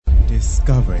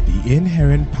discover the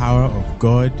inherent power of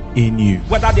God in you.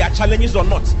 Whether there are challenges or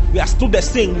not, we are still the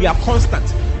same. We are constant.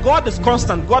 God is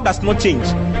constant. God does not change.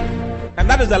 And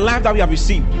that is the life that we have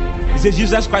received. It says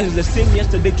Jesus Christ is the same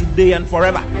yesterday, today, and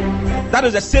forever. That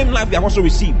is the same life we have also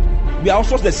received. We are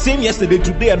also the same yesterday,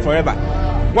 today, and forever.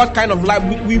 What kind of life?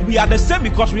 We are the same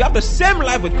because we have the same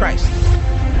life with Christ.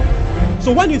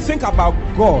 So when you think about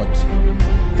God,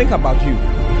 think about you.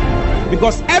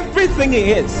 Because everything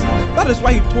He is, that is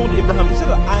why He told Abraham, He said,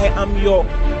 I am your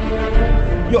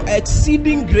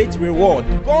exceeding great reward.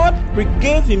 God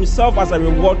gave Himself as a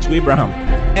reward to Abraham.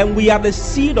 And we are the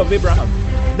seed of Abraham.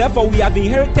 Therefore, we have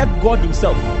inherited God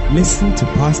Himself. Listen to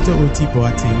Pastor O.T.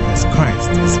 Boateng as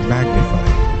Christ is magnified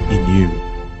in you.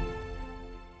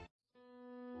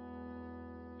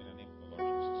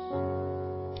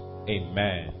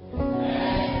 Amen.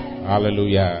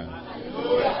 Hallelujah.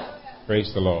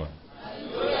 Praise the Lord.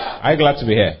 Are you glad to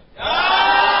be here?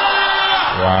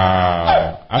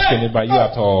 Wow. Ask anybody, you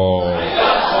at all?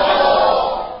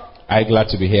 Are you glad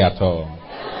to be here at all?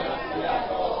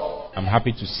 I'm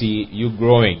happy to see you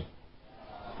growing.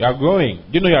 You are growing.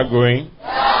 Do you know you are growing?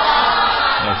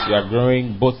 Yes, you are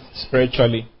growing both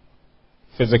spiritually,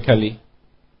 physically,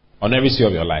 on every sphere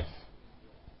of your life.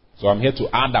 So I'm here to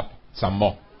add up some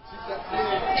more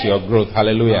to your growth.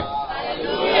 Hallelujah.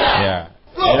 Yeah.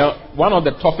 You know, one of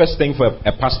the toughest things for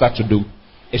a pastor to do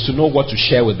is to know what to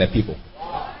share with the people.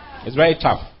 It's very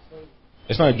tough.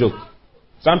 It's not a joke.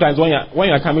 Sometimes when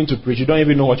you're coming to preach, you don't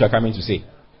even know what you're coming to say.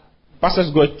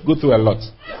 Pastors go through a lot.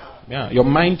 Yeah, your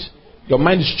mind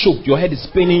is choked. Your head is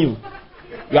spinning you.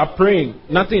 You are praying.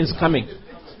 Nothing is coming.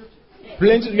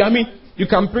 You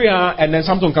can pray and then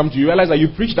something comes to you. You realize that you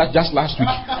preached that just last week.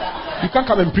 You can't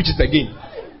come and preach it again.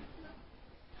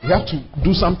 You have to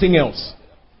do something else.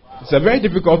 It's a very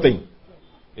difficult thing.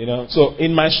 You know. So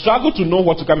in my struggle to know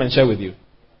what to come and share with you,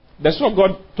 that's what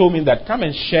God told me, that come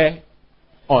and share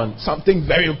on something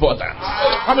very important.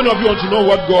 How many of you want to know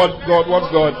what's God?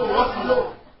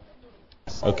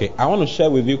 Okay, I want to share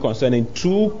with you concerning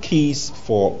 2 keys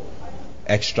for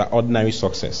extraordinary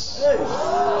success.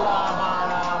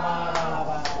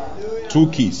 2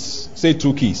 keys. Say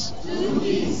 2 keys. 2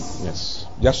 keys. Yes,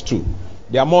 just 2.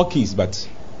 There are more keys, but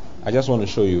I just want to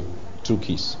show you 2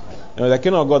 keys. You know, the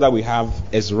kingdom of God that we have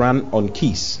is run on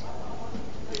keys.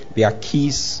 They are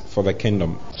keys for the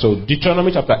kingdom. So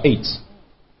Deuteronomy chapter 8,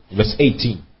 verse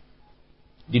 18.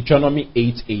 Deuteronomy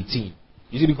 8:18.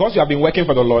 You see, because you have been working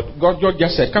for the Lord, God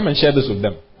just said, come and share this with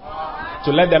them.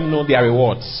 To let them know their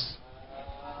rewards.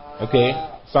 Okay?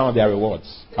 Some of their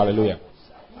rewards. Hallelujah.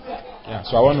 Yeah,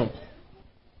 so I'll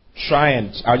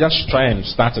just try and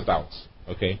start it out.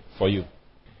 Okay? For you.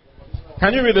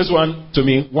 Can you read this one to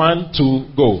me? 1, 2,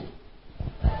 go.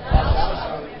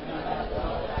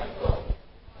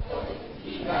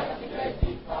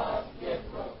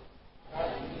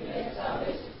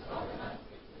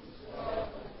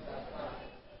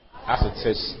 As it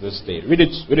says this day. Read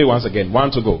it once again.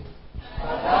 1 to go.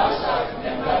 Thou shalt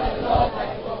remember the Lord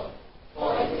thy God,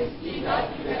 for it is He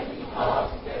that giveth thee power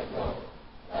to get wealth,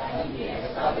 that He may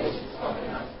establish His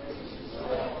covenant which He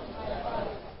sware unto thy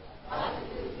fathers, as it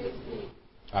is this day.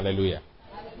 Hallelujah.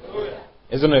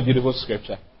 Isn't it a beautiful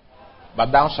scripture?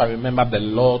 But thou shalt remember the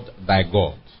Lord thy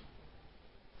God,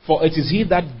 for it is He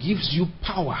that gives you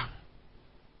power.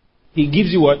 He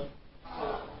gives you what?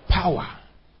 Power.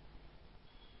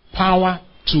 Power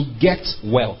to get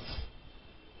wealth.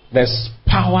 There's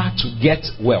power to get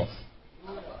wealth.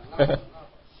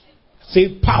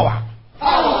 Say power.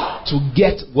 Power to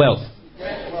get wealth.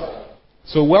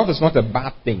 So wealth is not a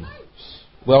bad thing.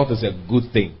 Wealth is a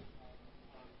good thing.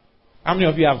 How many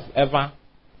of you have ever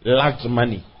lacked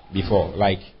money before?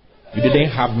 Like you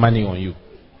didn't have money on you.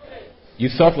 You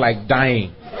felt like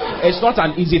dying. It's not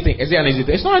an easy thing. Is it an easy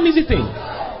thing? It's not an easy thing.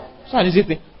 It's not an easy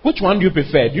thing. Which one do you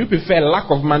prefer? Do you prefer lack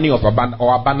of money or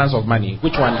abundance of money?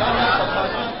 Which one?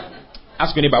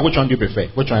 Ask your neighbor, which one do you prefer?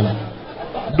 Which one?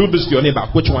 Do this to your neighbor.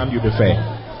 Which one do you prefer?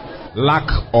 Lack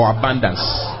or abundance?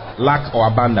 Lack or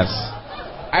abundance?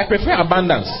 I prefer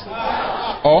abundance.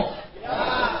 Or?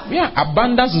 Yeah,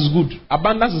 abundance is good.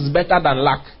 Abundance is better than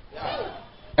lack.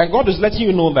 And God is letting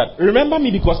you know that. Remember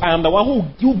me because I am the one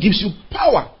who gives you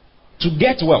power to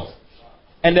get wealth.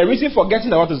 And the reason for getting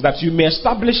the wealth is that you may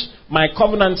establish my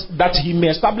covenant, that He may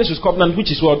establish His covenant, which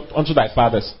is what unto thy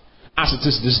fathers, as it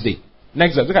is this day.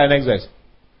 Next verse. Look at the next verse.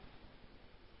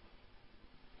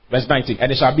 Verse 19.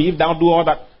 And it shall be, if thou do all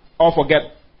that, or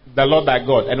forget the Lord thy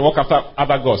God, and walk after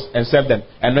other gods, and serve them,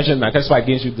 and mention and testify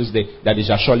against you this day, that it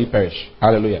shall surely perish.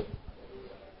 Hallelujah.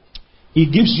 He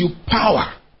gives you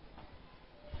power.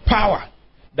 Power.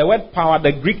 The word power,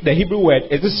 the Greek, the Hebrew word,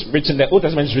 is this written, the Old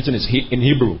Testament is written in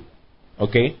Hebrew.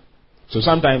 Okay? So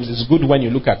sometimes it's good when you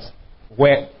look at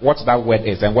what that word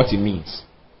is and what it means.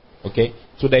 Okay?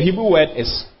 So the Hebrew word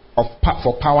is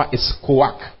for power is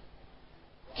koach.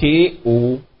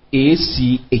 Koach.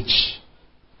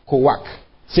 Koach.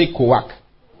 Say koach.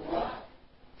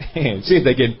 Say it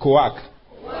again, koach.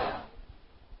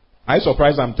 Are you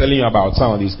surprised I'm telling you about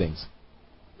some of these things?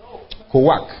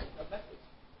 Koach.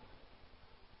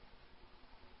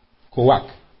 Koach.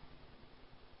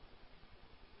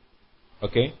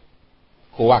 Okay?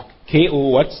 Koach. K-O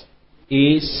what?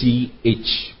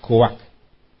 A-C-H. Koach.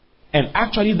 And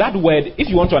actually that word, if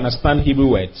you want to understand Hebrew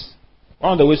words,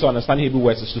 one of the ways to understand Hebrew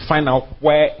words is to find out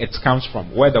where it comes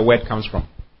from, where the word comes from.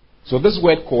 So this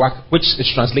word koach, which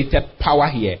is translated power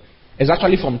here, is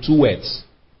actually from two words.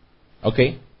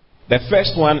 Okay? The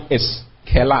first one is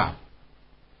kelah.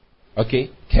 Okay?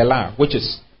 Kelah, which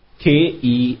is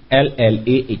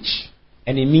K-E-L-L-A-H.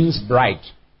 And it means bride.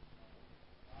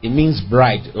 It means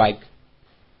bride. Like,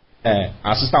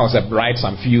 our sister was a bride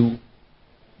some few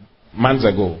months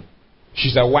ago.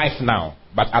 She's a wife now.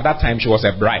 But at that time, she was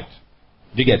a bride.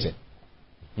 Do you get it?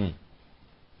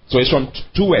 So it's from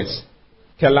two words.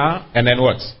 Kelah and then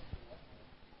what?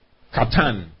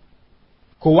 Katan.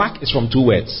 Koach is from two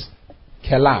words.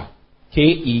 Kelah.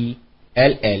 K-E-L-L-A-H.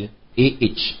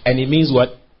 And it means what?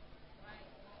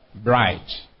 Bride.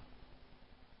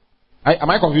 Am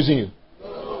I confusing you?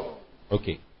 No.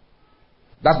 Okay.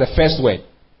 That's the first word.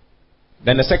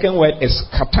 Then the second word is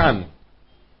Katan.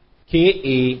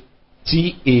 K-A-T-A-H-N.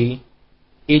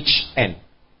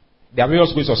 There are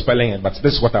various ways of spelling it, but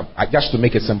this is what just to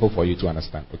make it simple for you to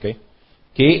understand. Okay?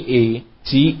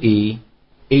 K-A-T-A-H-N.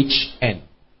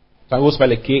 So I will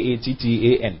spell it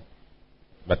K-A-T-T-A-N.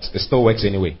 But it still works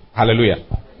anyway. Hallelujah.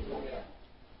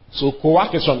 So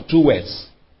koach is from two words.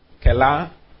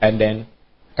 Kelah and then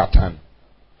Katan.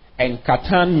 And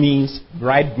Katan means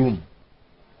bridegroom.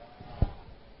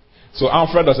 So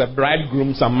Alfred was a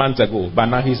bridegroom some months ago, but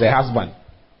now he's a husband.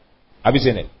 Have you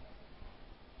seen it?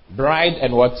 Bride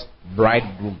and what?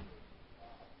 Bridegroom.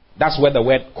 That's where the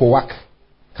word koach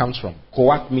comes from.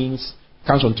 Koach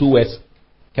comes from two words,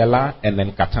 Kelah and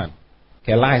then Katan.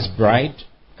 Kelah is bride,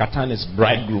 Katan is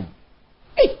bridegroom.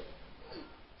 Hey!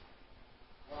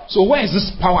 So where is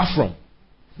this power from?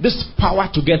 This power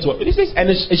to get what? This is, and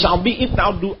it shall be if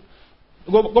thou do.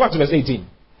 Go back to verse 18.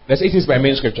 Verse 18 is my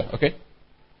main scripture, okay?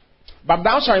 But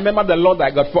thou shalt remember the Lord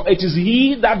thy God, for it is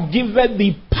he that giveth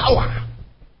thee power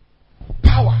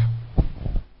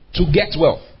to get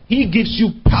wealth. He gives you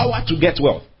power to get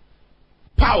wealth.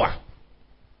 Power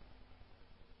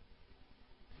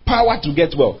to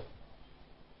get wealth.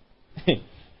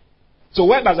 So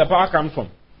where does the power come from?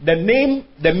 The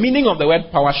meaning of the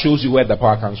word power shows you where the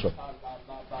power comes from.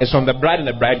 It's from the bride and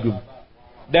the bridegroom.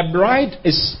 The bride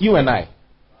is you and I.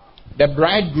 The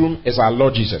bridegroom is our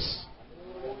Lord Jesus.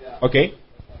 Okay?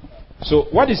 So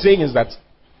what he's saying is that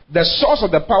the source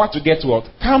of the power to get wealth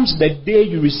comes the day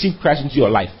you receive Christ into your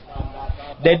life.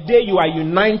 The day you are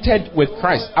united with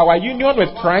Christ. Our union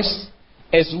with Christ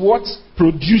is what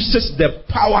produces the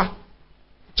power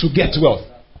to get wealth.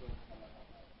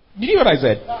 Did you hear what I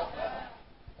said?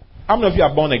 How many of you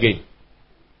are born again?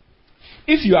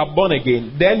 If you are born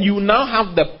again, then you now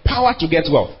have the power to get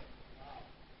wealth.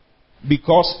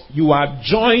 Because you are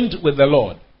joined with the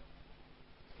Lord.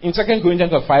 In 2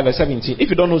 Corinthians 5 verse 17, if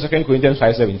you don't know 2 Corinthians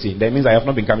 5:17, that means I have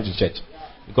not been coming to church.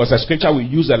 Because the scripture we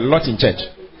use a lot in church.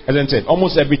 Isn't it?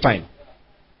 Almost every time.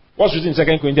 What's written in 2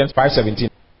 Corinthians 5:17?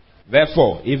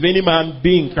 Therefore, if any man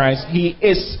be in Christ, he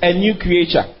is a new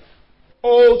creature.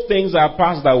 All things are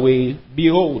passed away.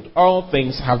 Behold, all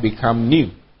things have become new.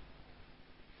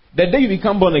 The day you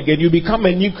become born again, you become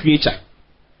a new creature.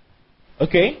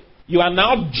 Okay? You are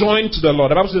now joined to the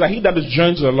Lord. The Bible says that he that is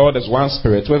joined to the Lord is one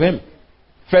spirit with him.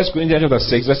 1 Corinthians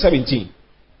 6 verse 17.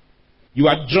 You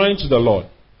are joined to the Lord.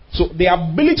 So the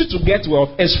ability to get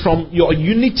wealth is from your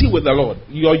unity with the Lord.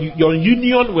 Your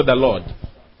union with the Lord.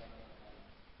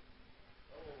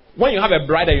 When you have a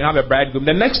bride and you have a bridegroom,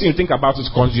 the next thing you think about is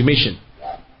consummation.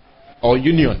 Or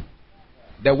union.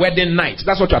 The wedding night.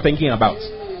 That's what you're thinking about.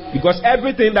 Because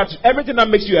everything that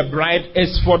makes you a bride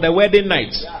is for the wedding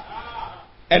night.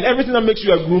 And everything that makes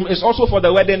you a groom is also for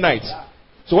the wedding night.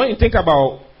 So when you think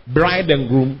about bride and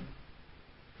groom,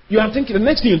 you are thinking, the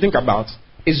next thing you think about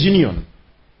is union.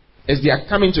 Is they are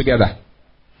coming together.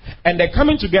 And the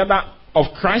coming together of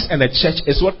Christ and the church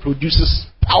is what produces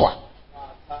power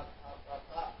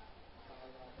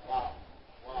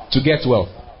to get wealth.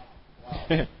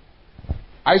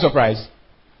 Are you surprised?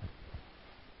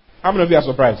 How many of you are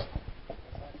surprised?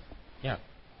 Yeah.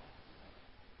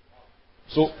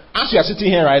 So, as you are sitting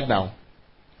here right now,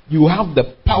 you have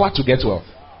the power to get wealth.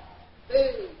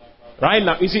 Right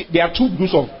now, you see, there are two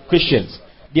groups of Christians.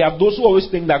 There are those who always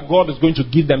think that God is going to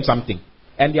give them something.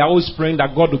 And they are always praying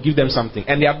that God will give them something.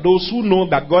 And there are those who know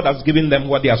that God has given them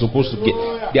what they are supposed to get.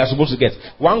 They are supposed to get.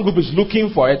 One group is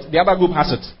looking for it. The other group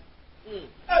has it.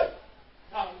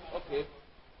 Okay.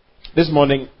 This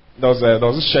morning, there was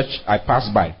this church I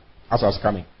passed by as I was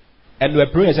coming. And we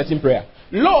were praying a certain prayer.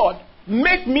 Lord,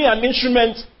 make me an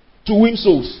instrument to win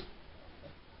souls.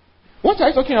 What are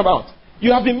you talking about?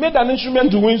 You have been made an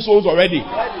instrument to win souls already.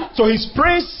 So he's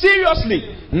praying seriously.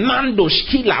 Nando,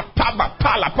 Shkila, Papa,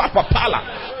 Pala, Papa, Pala.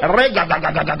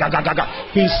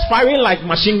 He's firing like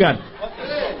machine gun.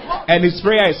 And his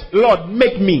prayer is, Lord,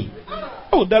 make me.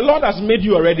 Oh, the Lord has made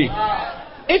you already.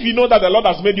 If you know that the Lord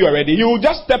has made you already, you will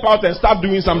just step out and start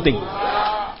doing something.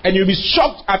 And you'll be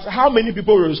shocked at how many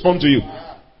people will respond to you.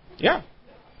 Yeah.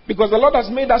 Because the Lord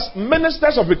has made us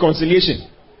ministers of reconciliation.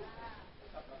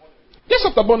 Just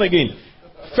after born again.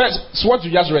 First, it's what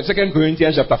you just read, 2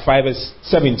 Corinthians chapter 5, verse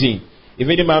 17. If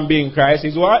any man be in Christ,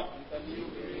 he's what?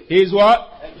 He's what?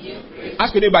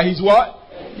 Ask your neighbor, he's what?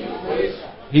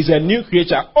 He's a new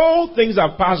creature. All things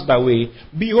have passed away.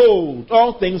 Behold,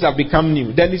 all things have become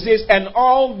new. Then he says, and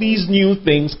all these new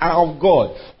things are of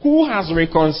God, who has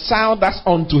reconciled us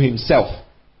unto himself.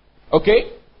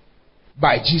 Okay?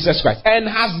 By Jesus Christ. And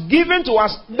has given to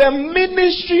us the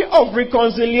ministry of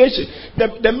reconciliation.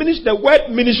 The word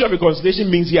ministry of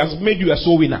reconciliation means he has made you a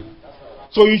soul winner.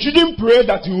 So you shouldn't pray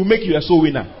that he will make you a soul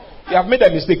winner. You have made a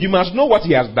mistake. You must know what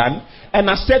he has done and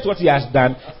accept what he has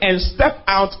done and step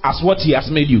out as what he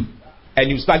has made you. And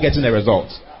you start getting a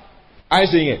result. Are you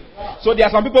seeing it? So there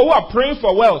are some people who are praying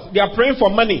for wealth. They are praying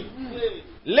for money.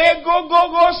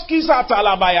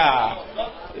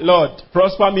 Lord,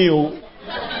 prosper me.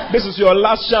 This is your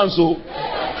last chance.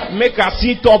 Make a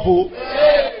seat up.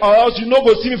 Or else you no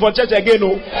go see me for church again.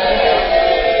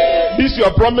 These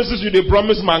your promises you they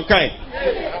promise mankind.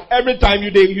 Every time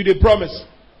you they promise.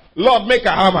 Lord, make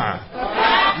a hammer.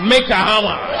 Make a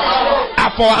hammer. A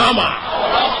for hammer.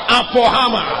 A for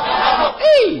hammer.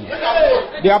 Hey.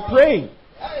 They are praying.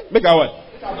 Make a what?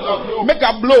 Make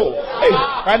a blow. Hey.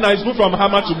 Right now it's moved from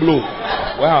hammer to blow.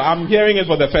 Wow, I'm hearing it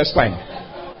for the first time.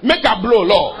 Make a blow,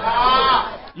 Lord.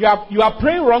 You are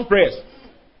praying wrong prayers.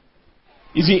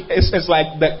 You see, it's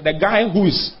like the guy who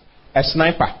is a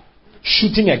sniper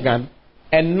shooting a gun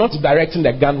and not directing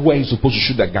the gun where he's supposed to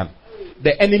shoot the gun.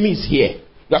 The enemy is here.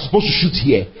 You are supposed to shoot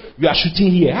here. You are shooting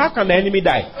here. How can the enemy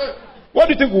die? What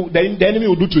do you think the enemy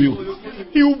will do to you?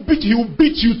 He will beat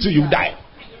you till you die.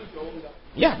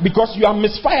 Yeah, because you are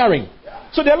misfiring.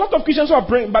 So there are a lot of Christians who are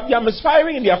praying, but they are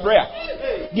misfiring in their prayer.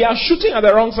 They are shooting at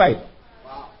the wrong side.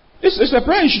 It's a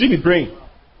prayer you shouldn't be praying.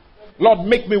 Lord,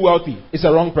 make me wealthy. It's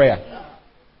a wrong prayer.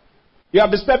 You are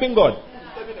disturbing God.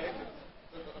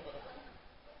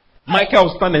 Michael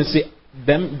will stand and say,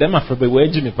 them are from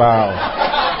Jimmy Powell.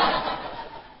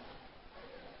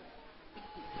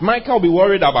 Michael will be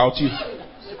worried about you.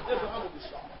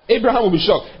 Abraham will be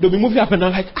shocked. They'll be moving up and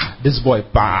down like, this boy,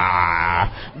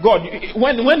 bah. God,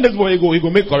 when this boy go, he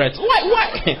will make correct.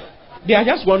 Why? They are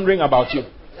just wondering about you.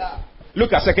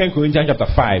 Look at 2 Corinthians chapter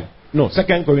 5. No,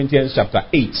 2 Corinthians chapter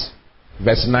 8,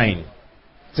 verse 9.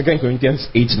 2 Corinthians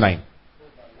 8, 9.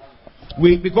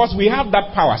 Because we have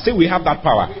that power. Say we have that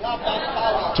power.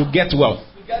 To get wealth.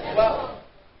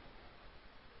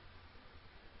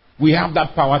 We have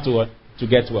that power to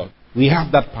get wealth. We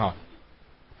have that power.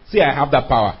 Say I have that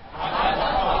power.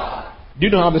 Do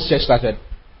you know how this church started?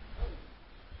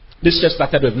 This church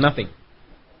started with nothing.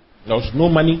 There was no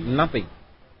money, nothing.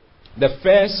 The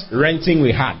first renting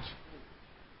we had,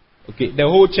 okay, the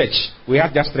whole church, we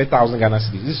had just 3,000 Ghana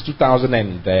cedis. This is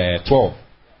 2012.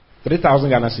 3,000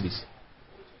 Ghana cedis.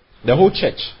 The whole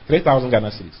church, 3,000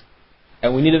 Ghana cedis.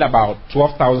 And we needed about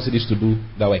 12,000 cedis to do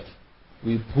the work.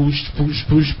 We pushed,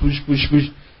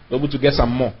 able to get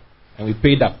some more. And we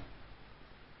paid up.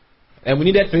 And we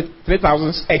needed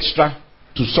 3,000 extra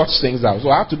to sort things out. So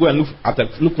I had to go and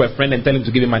look for a friend and tell him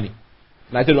to give me money.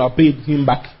 And I told him I'll pay him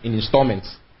back in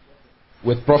installments.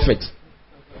 With profit.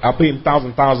 I'll pay him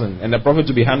 1,000. And the profit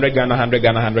will be 100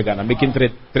 Ghana, making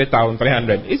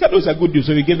 3,300. He said, it's a good deal.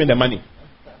 So he gave me the money.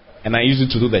 And I used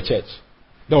it to do the church.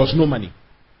 There was no money.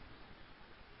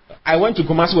 I went to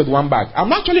Kumasi with one bag.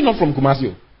 I'm actually not from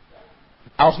Kumasi.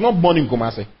 I was not born in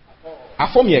Kumasi.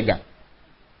 I'm from Yega.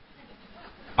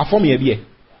 I'm from Yebie.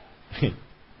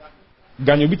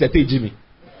 Ganyobite Jimmy.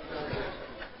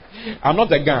 I'm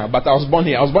not a Ghana, but I was born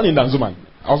here. I was born in Danzuman.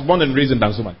 I was born and raised in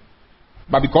Danzuman.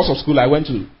 But because of school, I went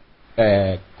to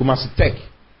Kumasi Tech.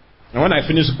 And when I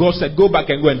finished, God said, go back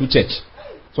and go and do church.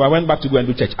 So I went back to go and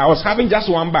do church. I was having just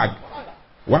one bag.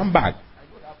 One bag.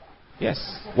 Yes.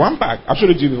 One bag. I've showed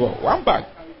it to you before. One bag.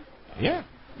 Yeah.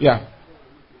 Yeah.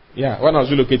 Yeah. When I was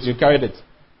relocating, you carried it.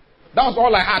 That was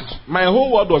all I had. My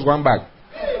whole world was one bag.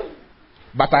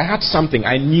 But I had something.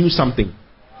 I knew something.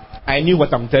 I knew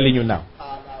what I'm telling you now.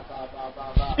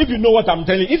 If you know what I'm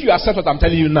telling you, if you accept what I'm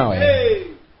telling you now,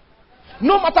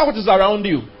 no matter what is around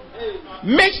you,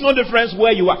 makes no difference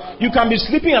where you are. You can be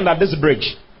sleeping under this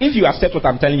bridge. If you accept what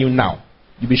I'm telling you now,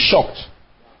 you'll be shocked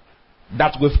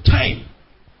that with time,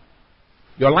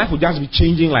 your life will just be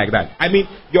changing like that. I mean,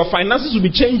 your finances will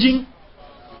be changing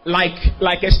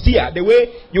like a steer. The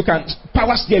way you can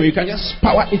power steer, you can just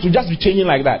power, it will just be changing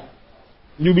like that.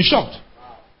 You'll be shocked.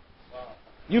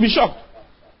 You'll be shocked.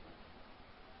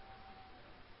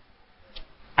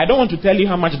 I don't want to tell you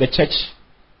how much the church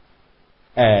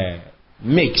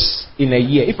makes in a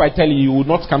year. If I tell you, you will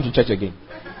not come to church again.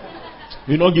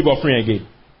 You will not give offering again.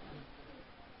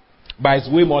 But it's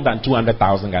way more than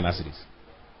 200,000 Ghana cedis.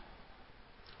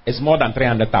 It's more than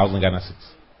 300,000 Ghana cedis.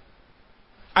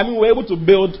 I mean, we're able to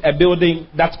build a building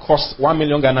that costs 1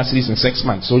 million Ghana cedis in 6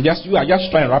 months. So you are just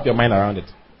trying to wrap your mind around it.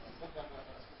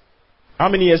 How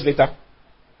many years later?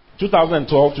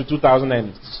 2012 to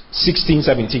 2016,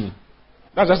 17.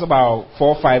 That's just about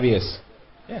 4 or 5 years.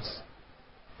 Yes.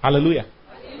 Hallelujah.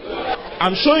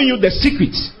 I'm showing you the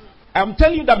secrets. I'm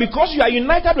telling you that because you are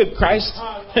united with Christ,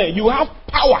 you have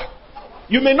power.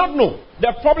 You may not know.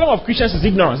 The problem of Christians is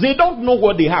ignorance. They don't know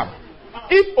what they have.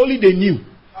 If only they knew,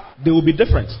 they will be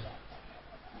different.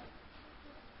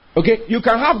 Okay? You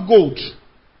can have gold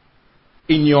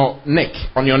in your neck,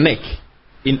 on your neck,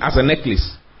 as a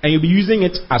necklace, and you'll be using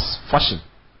it as fashion.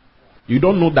 You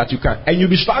don't know that you can, and you'll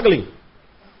be struggling.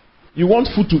 You want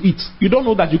food to eat. You don't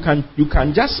know that you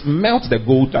can just melt the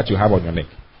gold that you have on your neck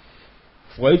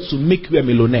for it to make you a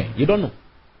millionaire. You don't know.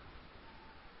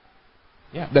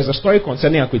 Yeah, there's a story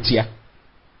concerning Akwetia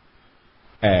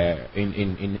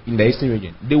in the Eastern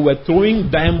region. They were throwing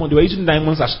diamonds. They were using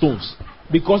diamonds as stones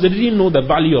because they didn't know the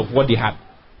value of what they had.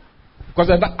 Because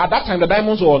at that time the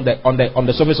diamonds were on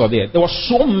the surface of the earth. There was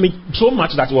so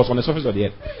much that it was on the surface of the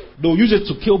earth. They would use it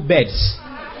to kill birds.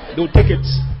 They would take it.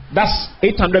 That's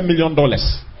 $800 million.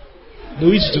 They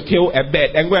used to kill a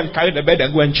bird and go and carry the bird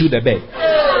and go and chew the bird.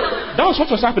 That was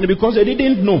what was happening because they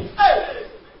didn't know.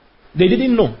 They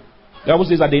didn't know. The Bible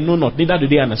says that they know not, neither do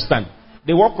they understand.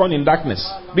 They walk on in darkness.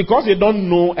 Because they don't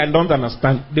know and don't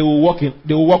understand, they will walk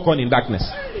on in darkness.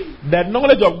 The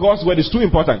knowledge of God's word is too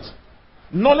important.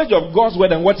 Knowledge of God's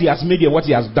word and what He has made and what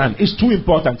He has done is too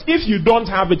important. If you don't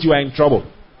have it, you are in trouble.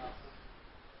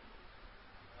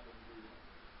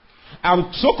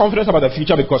 I'm so confident about the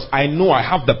future because I know I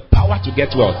have the power to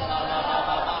get wealth.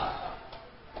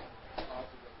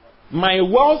 My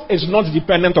wealth is not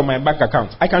dependent on my bank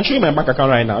account. I can show you my bank account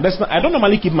right now. I don't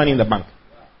normally keep money in the bank.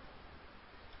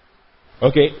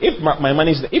 Okay? If my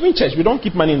money is... Even church, we don't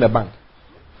keep money in the bank.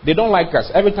 They don't like us.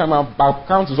 Every time our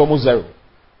account is almost zero.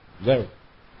 Zero.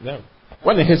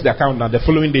 When it hits the account now, the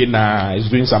following day, it's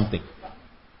doing something.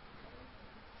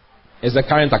 It's the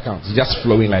current account. It's just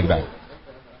flowing like that.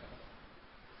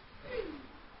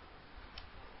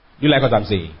 You like what I'm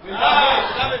saying?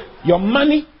 Your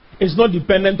money is not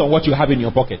dependent on what you have in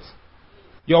your pocket.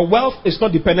 Your wealth is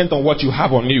not dependent on what you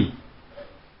have on you.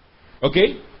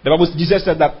 Okay? The Bible, Jesus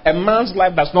said that a man's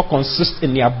life does not consist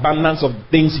in the abundance of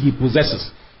things he possesses.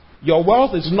 Your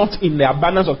wealth is not in the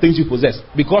abundance of things you possess.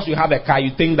 Because you have a car,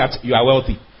 you think that you are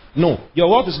wealthy. No, your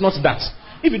wealth is not that.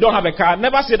 If you don't have a car,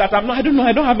 never say that I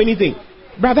don't have anything.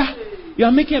 Brother, you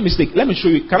are making a mistake. Let me show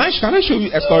you. Can I show you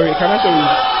a story? Can I show you?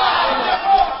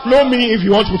 Know me if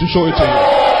you want me to show it to you.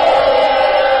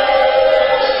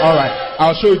 Alright,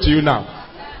 I'll show it to you now.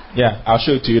 Yeah, I'll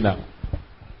show it to you now.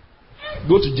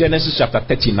 Go to Genesis chapter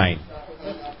 39.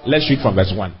 Let's read from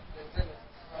verse 1.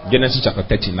 Genesis chapter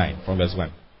 39 from verse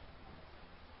 1.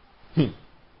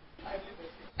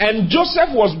 And Joseph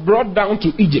was brought down to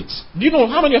Egypt. Do you know,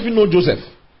 how many of you know Joseph?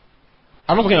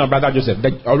 I'm not talking about brother Joseph,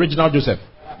 the original Joseph,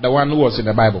 the one who was in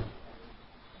the Bible.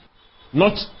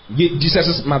 Not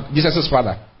Jesus'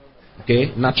 father.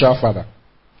 Okay, natural father.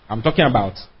 I'm talking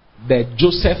about the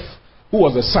Joseph who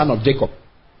was the son of Jacob.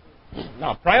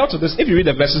 Now, prior to this, if you read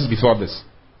the verses before this,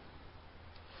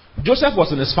 Joseph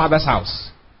was in his father's house.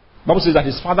 The Bible says that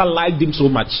his father liked him so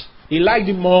much. He liked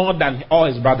him more than all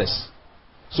his brothers.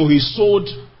 So he sold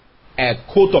a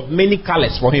coat of many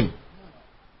colors for him.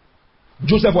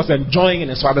 Joseph was enjoying in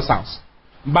his father's house.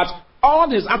 But all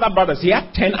his other brothers, he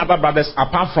had 10 other brothers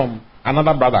apart from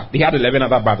another brother. He had 11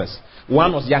 other brothers.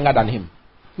 One was younger than him.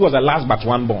 He was the last but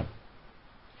one born.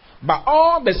 But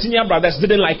all the senior brothers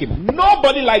didn't like him.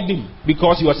 Nobody liked him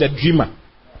because he was a dreamer.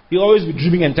 He always be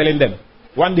dreaming and telling them.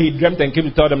 One day he dreamt and came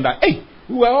to tell them that, hey,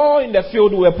 we were all in the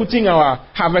field, we were putting our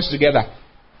harvest together.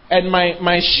 And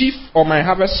my sheaf or my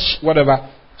harvest, whatever,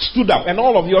 stood up. And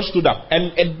all of yours stood up.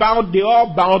 And it bowed, they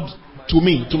all bowed to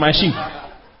me, to my sheaf.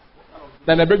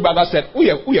 Then the big brother said, we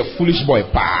are foolish boy.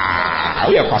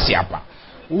 We are kwasiapa.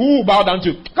 Who bow down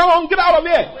to? Come on, get out of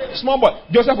here. Small boy.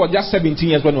 Joseph was just 17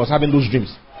 years when he was having those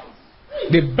dreams.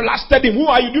 They blasted him. Who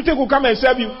are you? Do you think we'll come and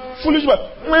serve you? Foolish boy.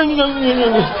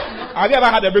 Have you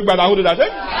ever had a big brother who did that?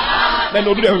 Then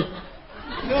they'll do that.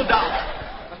 No doubt.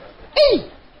 Hey!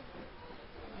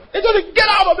 They told him, get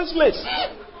out of this place.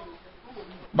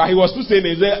 But he was still saying,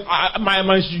 he said,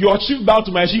 your sheep bow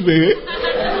to my sheep.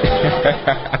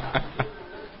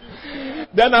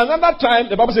 Then another time,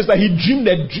 the Bible says that he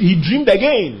dreamed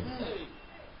again.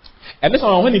 And this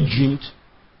one, when he dreamed,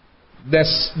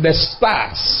 the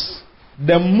stars,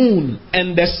 the moon,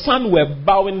 and the sun were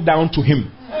bowing down to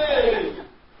him.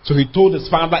 So he told his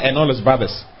father and all his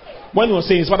brothers. When he was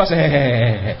saying, his father said,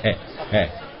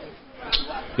 hey.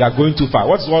 You are going too far.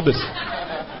 What's all this?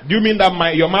 Do you mean that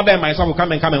your mother and my son will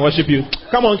come and worship you?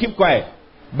 Come on, keep quiet.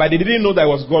 But they didn't know that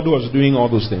it was God who was doing all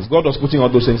those things. God was putting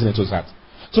all those things into his heart.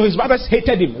 So his brothers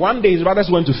hated him. One day his brothers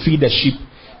went to feed the sheep,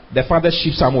 the father's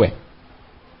sheep somewhere.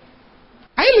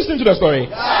 Are you listening to the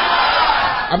story?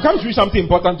 I'm coming to read something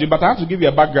important to you, but I have to give you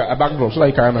a background so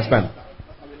that you can understand.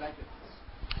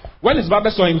 When his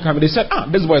brothers saw him coming, they said,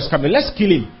 this boy is coming. Let's kill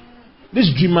him.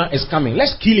 This dreamer is coming.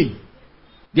 Let's kill him.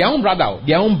 Their own brother,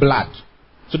 their own blood.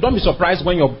 So don't be surprised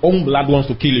when your own blood wants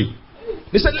to kill you.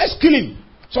 They said, let's kill him.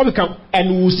 So we can,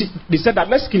 and we'll see. They said that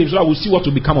let's kill him so that we'll see what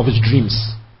will become of his dreams.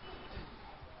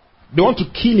 They want to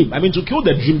kill him. I mean, to kill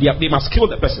the dream, they must kill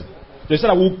the person. So they said,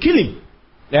 I will kill him.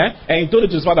 Yeah? And he told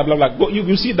it to his father, blah, blah, blah. Go,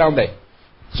 you see down there.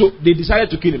 So they decided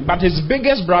to kill him. But his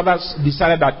biggest brothers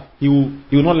decided that he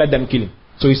will not let them kill him.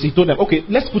 So he told them, okay,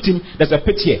 let's put him, there's a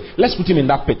pit here. Let's put him in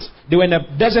that pit. They were in a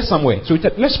desert somewhere. So he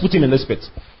said, let's put him in this pit.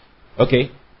 Okay?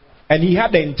 And he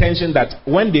had the intention that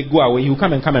when they go away, he will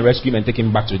come and rescue him and take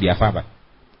him back to their father.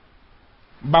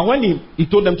 But when he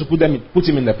told them to put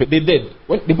him in the pit, they did.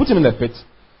 They put him in the pit.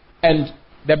 And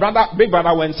the big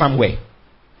brother went somewhere.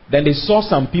 Then they saw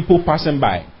some people passing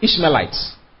by,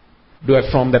 Ishmaelites. They were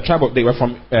from the tribe of, they were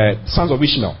from sons of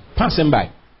Ishmael, passing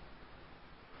by.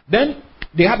 Then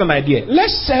they had an idea.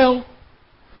 Let's sell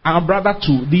our brother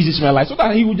to these Ishmaelites so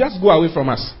that he will just go away from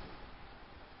us.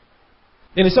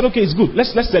 Then they said, okay, it's good.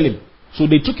 Let's sell him. So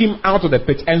they took him out of the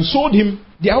pit and sold him,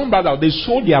 their own brother. They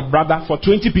sold their brother for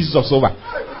 20 pieces of silver.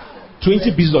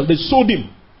 20 pieces of, they sold him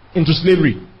into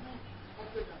slavery.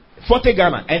 40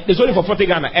 Ghana. And they sold him for 40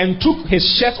 Ghana and took his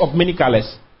shirt of many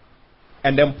colors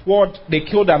and then they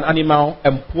killed an animal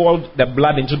and poured the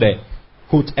blood into the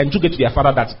coat and took it to their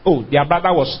father that, their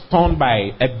brother was torn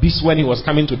by a beast when he was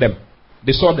coming to them.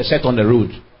 They saw the shirt on the road.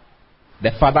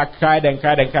 The father cried and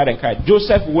cried and cried and cried.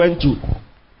 Joseph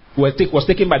was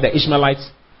taken by the Ishmaelites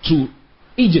to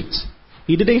Egypt.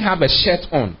 He didn't have a shirt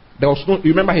on. There was no, you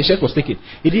remember his shirt was taken.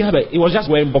 He was just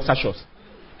wearing boxer shorts.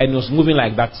 And he was moving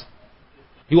like that.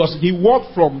 He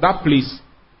walked from that place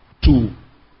to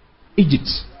Egypt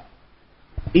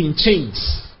in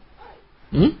chains.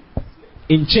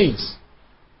 In chains.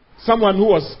 Someone who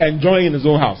was enjoying in his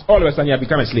own house. All of a sudden he had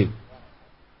become a slave.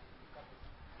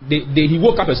 He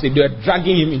woke up a slave. They were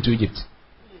dragging him into Egypt.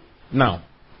 Now,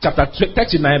 chapter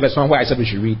 39 verse 1, where I said we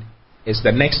should read, is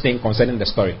the next thing concerning the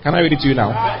story. Can I read it to you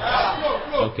now?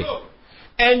 Okay.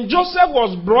 And Joseph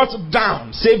was brought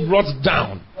down. Say brought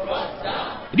down.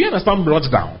 Do you understand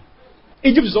brought down?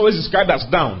 Egypt is always described as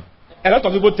down. A lot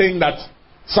of people think that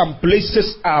some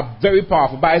places are very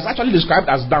powerful, but it's actually described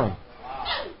as down.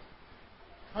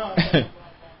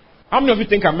 How many of you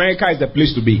think America is the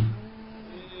place to be?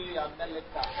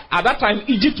 At that time,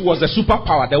 Egypt was the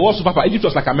superpower. The world superpower. Egypt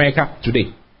was like America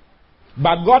today.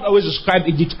 But God always described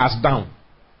Egypt as down.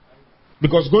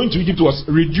 Because going to Egypt was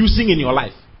reducing in your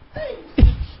life.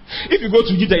 If you go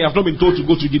to Egypt and you have not been told to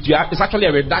go to Egypt, it's actually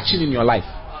a reduction in your life.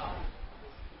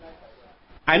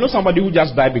 I know somebody who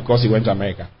just died because he went to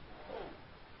America.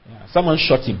 Yeah, someone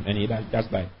shot him and he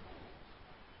just died.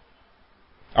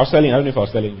 I don't know if I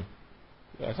was telling you.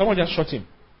 Yeah, someone just shot him.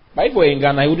 But if we were in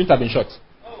Ghana, he wouldn't have been shot.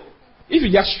 If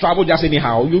you just travel just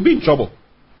anyhow, you'll be in trouble.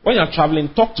 When you're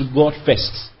traveling, talk to God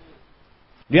first.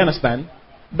 Do you understand?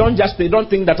 Don't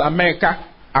think that America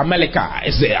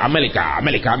is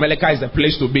the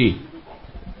place to be.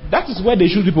 That is where they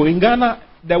shoot people. In Ghana,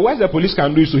 the worst the police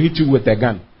can do is to hit you with a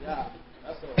gun.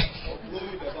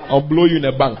 Or blow you in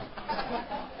a bank.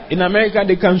 In America,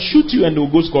 they can shoot you and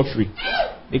they'll go scot-free.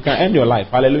 They can end your life.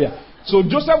 Hallelujah. So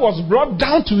Joseph was brought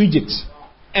down to Egypt.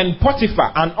 And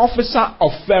Potiphar, an officer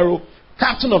of Pharaoh,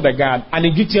 captain of the guard, and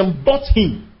Egyptian bought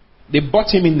him. They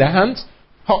bought him in the hands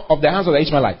of the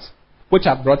Ishmaelites, which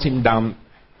had brought him down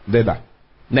thither.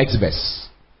 Next verse.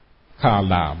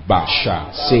 Kala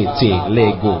basha sete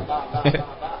lego.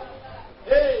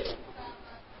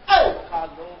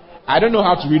 I don't know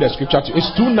how to read the scripture to you.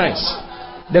 It's too nice.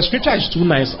 The scripture is too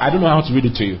nice. I don't know how to read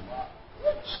it to you.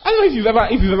 I don't know if you've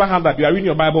ever had that. You are reading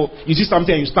your Bible, you see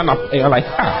something and you stand up and you're like,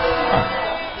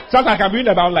 Sometimes I can read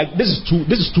about like this is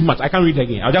too much. I can't read it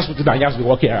again. I'll just put it down, just be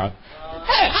walking around.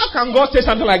 Hey, how can God say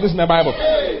something like this in the Bible?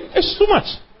 It's too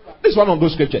much. This is one of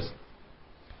those scriptures.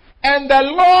 And the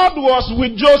Lord was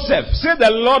with Joseph. Say the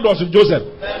Lord was with Joseph.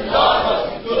 The Lord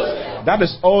was with Joseph. That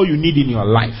is all you need in your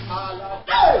life.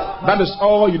 That is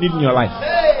all you need in your life.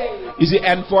 You see,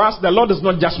 and for us, the Lord is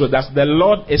not just with us. The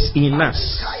Lord is in us.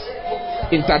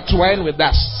 Intertwined with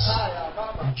us.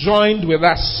 Joined with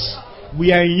us.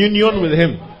 We are in union with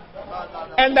Him.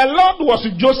 And the Lord was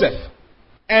with Joseph.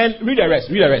 And read the rest.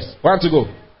 Read the rest. One to go.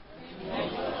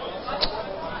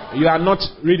 You are not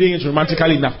reading it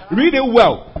romantically enough. Read it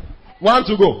well. One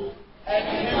to go. And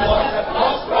he was a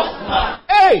prosperous man.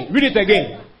 Hey, read it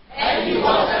again. And he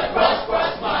was a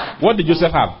prosperous man. What did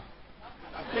Joseph have?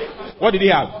 What did he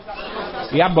have?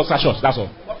 He had boxer shorts, that's all.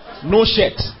 No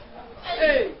shirt.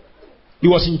 He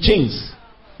was in chains.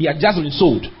 He had just been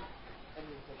sold.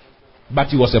 But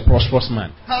he was a prosperous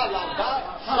man.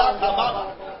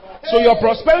 So your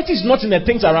prosperity is not in the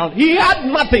things around. He had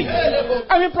nothing.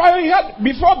 I mean, probably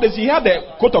before this, he had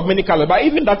a coat of many colors. But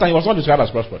even that time, he was not described as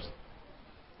prosperous.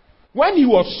 When he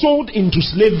was sold into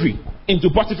slavery, into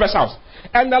Potiphar's house,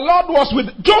 and the Lord was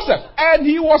with Joseph, and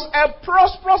he was a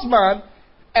prosperous man,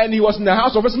 and he was in the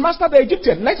house of his master, the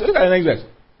Egyptian. Look at the next verse.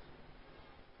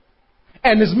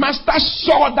 And his master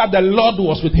saw that the Lord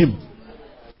was with him.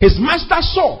 His master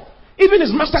saw. Even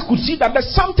his master could see that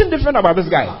there's something different about this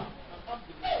guy.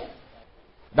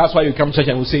 That's why you come to church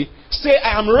and we say,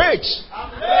 I am rich.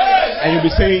 And you'll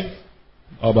be saying,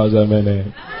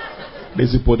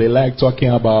 these people, they like talking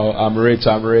about, I'm rich.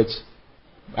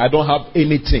 I don't have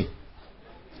anything.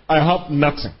 I have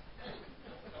nothing.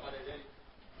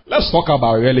 Let's talk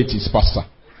about realities, Pastor.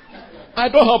 I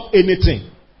don't have anything.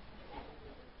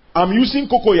 I'm using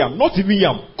cocoyam, not even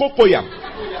yam, cocoyam.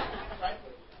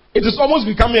 It is almost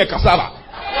becoming a cassava.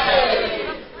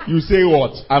 You say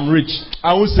what? I'm rich.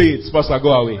 I won't say it, Pastor,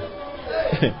 go away.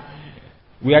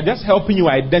 We are just helping you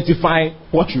identify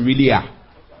what you really are.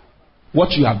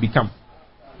 What you have become.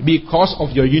 Because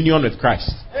of your union with Christ.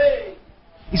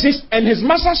 He says, and his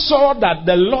master saw that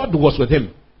the Lord was with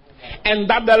him. And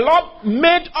that the Lord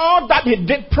made all that he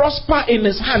did prosper in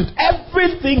his hand.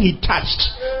 Everything he touched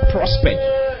prospered.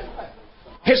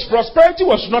 His prosperity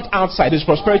was not outside. His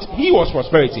prosperity, he was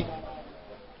prosperity.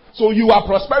 So you are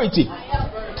prosperity.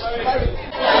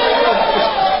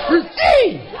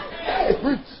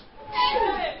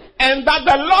 And that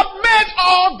the Lord made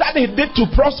all that he did to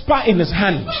prosper in his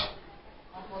hand.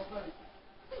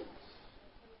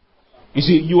 You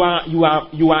see, you are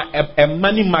a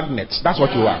money magnet. That's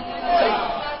what you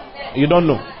are. You don't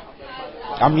know.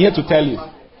 I'm here to tell you.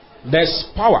 There's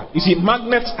power. You see,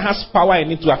 magnet has power in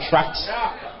it to attract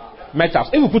metals.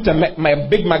 If you put my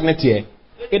big magnet here,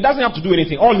 it doesn't have to do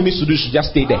anything. All it needs to do is just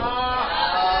stay there.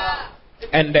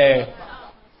 And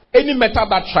any metal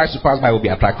that tries to pass by will be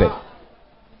attracted.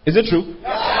 Is it true?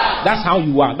 That's how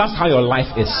you are. That's how your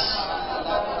life is.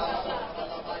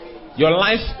 Your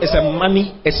life is a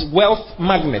money, it's wealth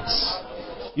magnets.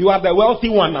 You are the wealthy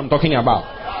one I'm talking about.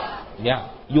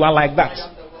 Yeah, you are like that.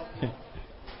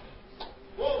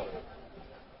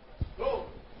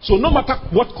 So no matter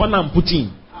what corner I'm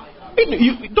putting,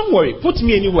 don't worry, put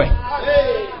me anywhere.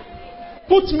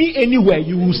 Put me anywhere,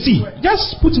 you will see.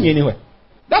 Just put me anywhere.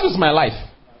 That is my life.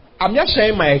 I'm just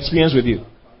sharing my experience with you.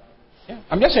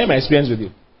 I'm just sharing my experience with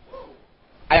you.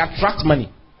 I attract money.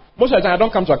 Most of the time I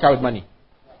don't come to Accra with money.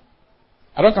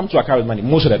 I don't come to Accra with money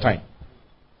most of the time.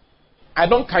 I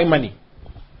don't carry money.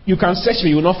 You can search me,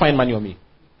 you will not find money on me.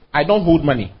 I don't hold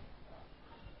money.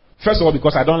 First of all,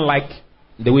 because I don't like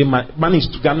the way Ghana money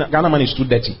is too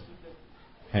dirty.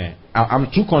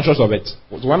 I'm too conscious of it.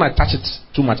 When I touch it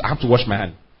too much, I have to wash my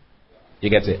hand. You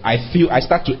get it? I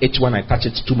start to itch when I touch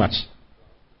it too much.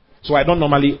 So I don't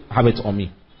normally have it on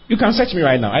me. You can search me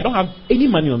right now. I don't have any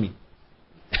money on me.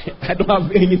 I don't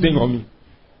have anything on me.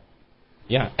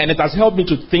 Yeah, and it has helped me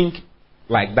to think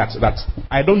like that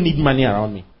I don't need money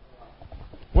around me.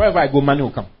 Wherever I go, money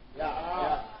will come.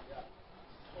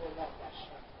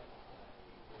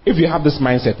 If you have this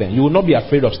mindset, then you will not be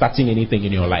afraid of starting anything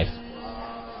in your life.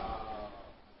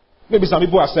 Maybe some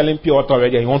people are selling pure water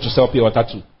already and you want to sell pure water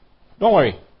too. Don't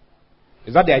worry.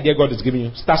 Is that the idea God is giving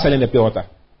you? Start selling the pure water.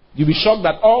 You'll be shocked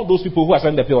that all those people who are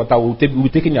selling the pure water will be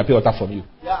taking your pure water from you.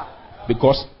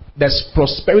 Because there's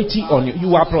prosperity on you.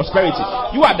 You are prosperity.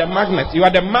 You are the magnet. You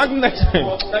are the magnet.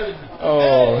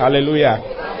 Oh, hallelujah.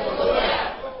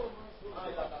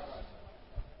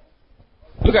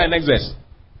 Look at the next verse.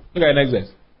 Look at the next verse.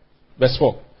 Verse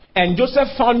 4. And Joseph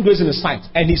found grace in his sight,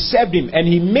 and he served him, and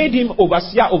he made him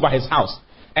overseer over his house.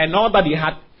 And all that he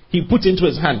had, he put into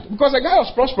his hand. Because the guy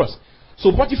was prosperous.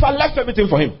 So Potiphar left everything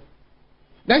for him.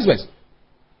 Next verse.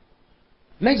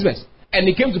 Next verse. And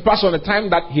it came to pass on the time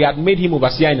that he had made him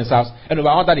overseer in his house, and over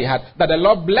all that he had, that the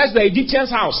Lord blessed the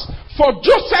Egyptian's house for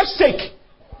Joseph's sake.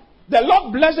 The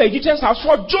Lord blessed the Egyptian's house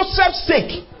for Joseph's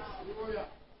sake.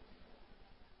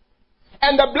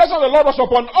 And the blessing of the Lord was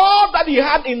upon all that he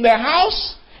had in the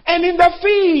house and in the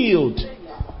field.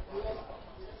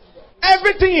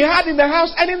 Everything he had in the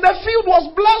house and in the field was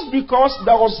blessed, because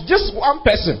there was just one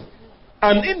person,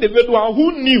 an individual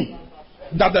who knew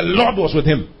that the Lord was with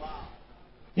him.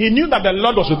 He knew that the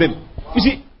Lord was with him. You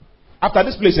see, after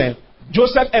this place,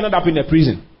 Joseph ended up in a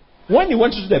prison. When he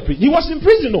went to the prison, he was in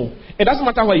prison. No, it doesn't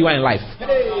matter where you are in life.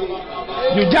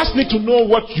 You just need to know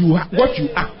what you are.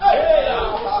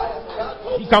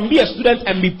 You can be a student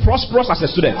and be prosperous as a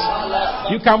student.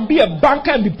 You can be a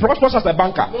banker and be prosperous as a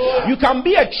banker. You can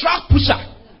be a track pusher.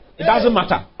 It doesn't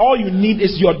matter. All you need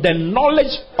is the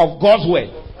knowledge of God's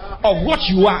word, of what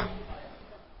you are.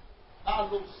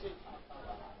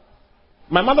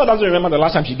 My mother doesn't remember the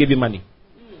last time she gave me money.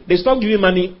 They stopped giving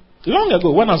money long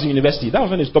ago when I was in university. That was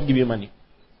when they stopped giving money.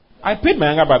 I paid my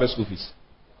younger brother's school fees.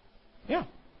 Yeah.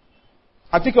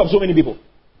 I take care of so many people.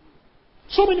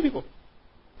 So many people.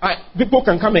 People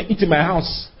can come and eat in my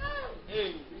house.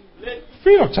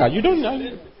 Free of charge. You don't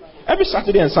know. Every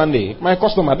Saturday and Sunday, my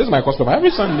customer, this is my customer. Every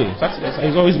Sunday, Saturday,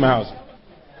 he's always in my house.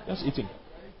 Just eating.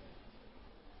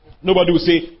 Nobody will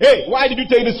say, hey, why did you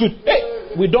take this food?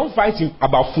 Hey, we don't fight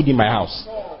about food in my house.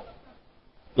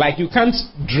 Like you can't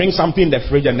drink something in the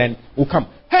fridge and then we'll come.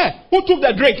 Hey, who took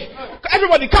the drink?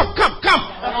 Everybody come.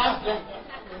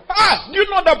 Do you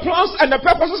know the plans and the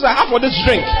purposes I have for this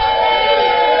drink?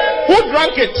 Who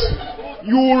drank it?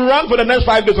 You will run for the next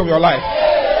 5 days of your life.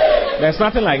 There's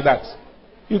nothing like that.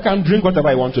 You can drink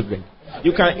whatever you want to drink.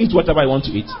 You can eat whatever you want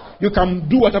to eat. You can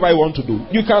do whatever you want to do.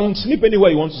 You can sleep anywhere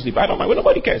you want to sleep. I don't mind.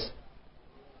 Nobody cares.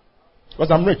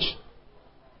 Because I'm rich.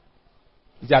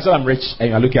 You see, I said I'm rich, and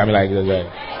you're looking at me like this.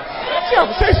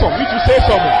 Say something. You should say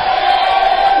something.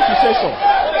 You should say something.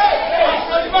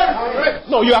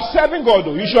 No, you are serving God,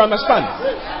 though. You should understand.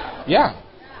 Yeah.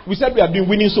 We said we are doing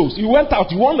winning souls. You went out,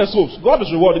 you won the souls. God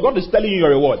is rewarding. God is telling you your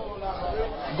reward.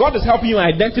 God is helping you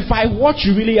identify what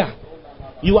you really are.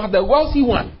 You are the wealthy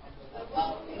one.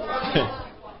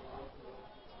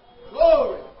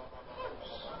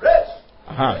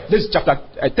 This is chapter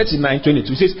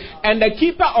 39:22. It says, and the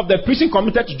keeper of the prison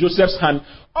committed to Joseph's hand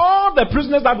all the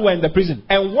prisoners that were in the prison,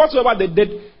 and whatsoever they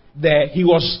did there, he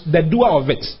was the doer of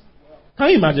it. Can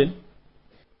you imagine?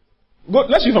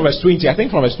 Let's read from verse 20. I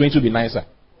think from verse 20 will be nicer.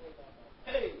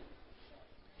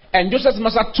 And Joseph's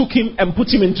master took him and put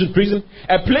him into prison,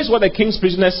 a place where the king's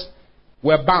prisoners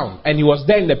were bound, and he was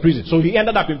there in the prison. So he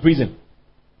ended up in prison.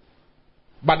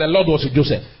 But the Lord was with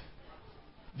Joseph.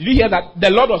 Did you hear that? The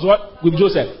Lord was what? With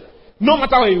Joseph. No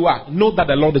matter where you are, know that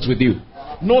the Lord is with you.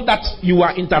 Know that you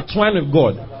are intertwined with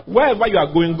God. Wherever you are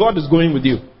going, God is going with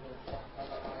you.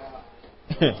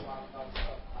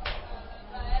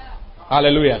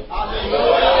 Hallelujah.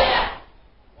 Hallelujah.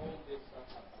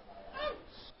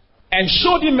 And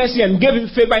showed him mercy and gave him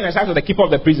favor in the sight of the keeper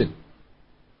of the prison.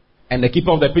 And the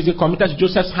keeper of the prison committed to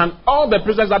Joseph's hand all the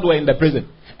prisoners that were in the prison.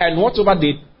 And whatever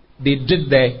they did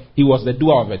there, he was the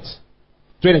doer of it.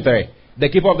 23. The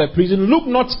keeper of the prison looked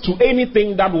not to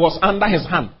anything that was under his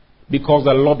hand, because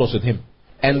the Lord was with him.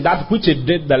 And that which he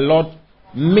did, the Lord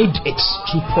made it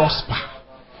to prosper.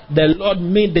 The Lord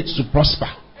made it to prosper.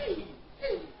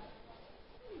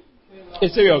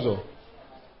 It's serious though.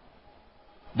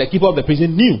 The keeper of the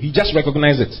prison knew. He just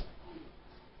recognized it.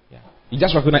 Yeah. He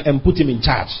just recognized and put him in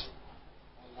charge.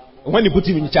 When he put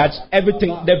him in charge, everything,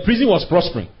 the prison was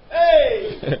prospering.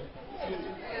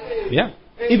 Yeah.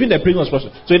 Even the prison was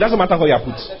prospering. So it doesn't matter where you are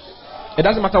put. It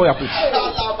doesn't matter where you are put.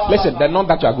 Listen, the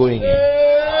not that you are going in.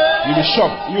 You'll be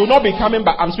shocked. You will not be coming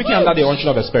back. I'm speaking under the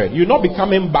unction of the Spirit. You will not be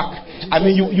coming back. I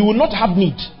mean, you will not have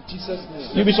need.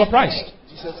 You'll be surprised.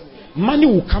 Money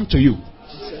will come to you.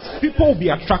 People will be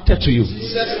attracted to you.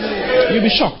 You'll be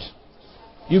shocked.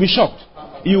 You'll be shocked.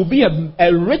 You'll be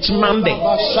a rich man there.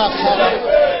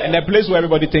 In a place where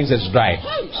everybody thinks it's dry.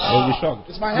 You'll be shocked.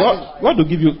 God will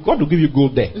give you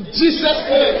gold there.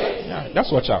 Yeah,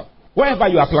 just watch out. Wherever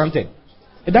you are planted.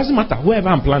 It doesn't matter. Wherever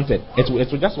I'm planted, it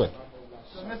will just work.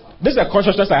 This is a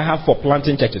consciousness I have for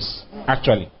planting churches.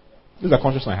 Actually, this is a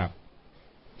consciousness I have.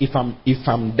 If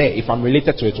I'm there, if I'm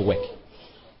related to it, to work.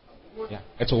 Yeah,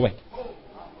 it will work.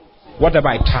 Whatever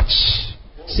I touch,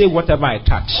 say whatever I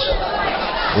touch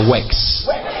works,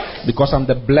 because I'm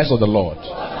the blessed of the Lord.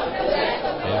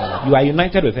 Yeah. You are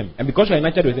united with Him, and because you are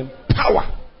united with Him,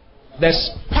 power.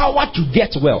 There's power to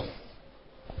get wealth.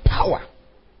 Power.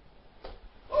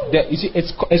 You see,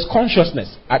 it's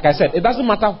consciousness. Like I said, it doesn't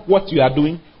matter what you are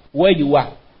doing, where you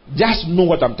are. Just know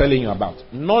what I'm telling you about.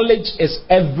 Knowledge is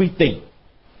everything.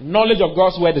 Knowledge of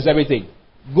God's word is everything.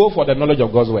 Go for the knowledge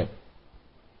of God's word.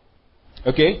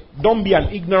 Okay? Don't be an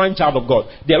ignorant child of God.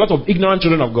 There are a lot of ignorant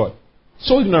children of God.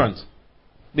 So ignorant.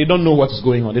 They don't know what is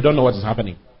going on. They don't know what is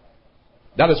happening.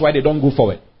 That is why they don't go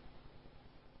forward.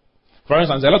 For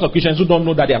instance, there are a lot of Christians who don't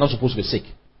know that they are not supposed to be sick.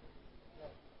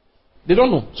 They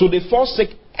don't know. So they fall sick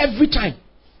every time.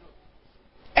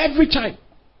 Every time.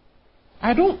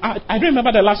 I don't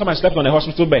remember the last time I slept on a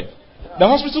hospital bed. The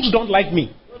hospitals don't like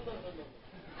me.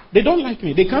 They don't like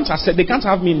me. They can't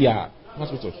have me in their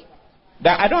hospitals.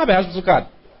 I don't have a hospital card.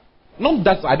 Not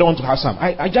that I don't want to have some.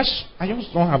 I just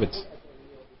don't have it.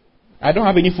 I don't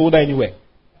have any folder anywhere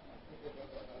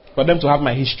for them to have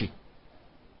my history.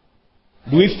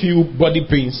 Do we feel body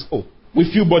pains? Oh,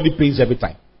 we feel body pains every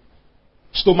time.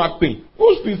 Stomach pain.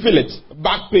 We feel it.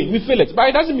 Back pain. We feel it. But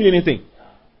it doesn't mean anything.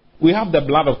 We have the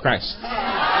blood of Christ.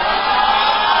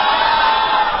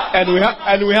 And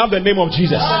we have the name of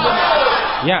Jesus.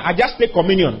 Yeah, I just take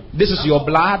communion. This is your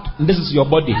blood. This is your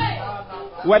body.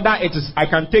 Whether it is, I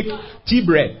can take tea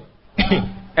bread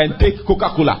and take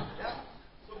Coca-Cola.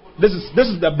 This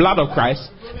is the blood of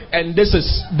Christ, and this is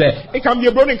it can be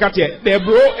a bro in Cartier. The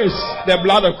bro is the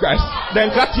blood of Christ. Then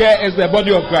Cartier is the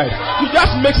body of Christ. You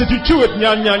just mix it, you chew it,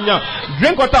 nya nya nya.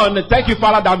 Drink water and thank you,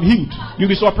 Father, that I'm healed. You'll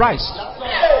be surprised.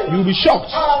 You'll be shocked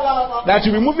that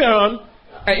you'll be moving around,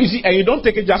 and you see, and you don't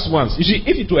take it just once. You see,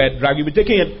 if it were a drug, you'll be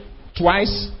taking it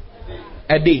twice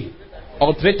a day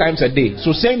or 3 times a day.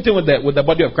 So same thing with the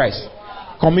body of Christ.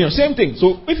 Communion, same thing.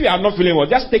 So if you are not feeling well,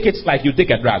 just take it like you take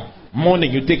a drug.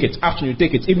 Morning you take it, afternoon you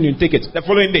take it, evening you take it. The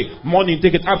following day, morning you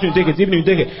take it, afternoon you take it, evening you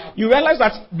take it. You realize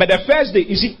that by the first day,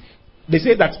 you see, they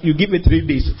say that you give it 3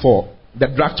 days for the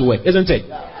drug to work, isn't it?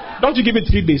 Don't you give it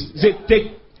 3 days? Say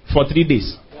take for 3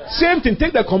 days. Same thing,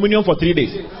 take the communion for 3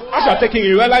 days. As you are taking,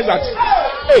 you realize that,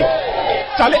 hey,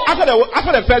 Charlie, after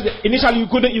the first day, initially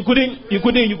you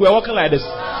were walking like this.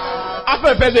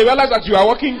 After the first day, you realize that you are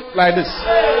walking like this.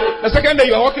 The second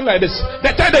day, you are walking like this.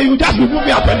 The third day, you just be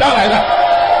moving up and down like that.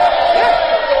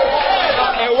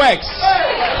 It works.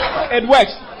 It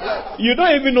works. You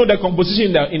don't even know the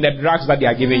composition in the drugs that they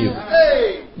are giving you.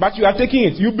 But you are taking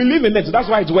it. You believe in it. That's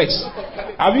why it works.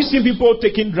 Have you seen people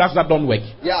taking drugs that don't work?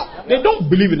 Yeah. They don't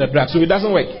believe in the drug, so it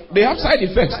doesn't work. They have side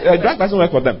effects. The drug doesn't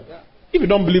work for them. If you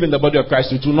don't believe in the body of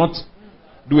Christ, it will not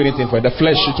do anything for you. The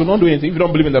flesh, it will not do anything. If you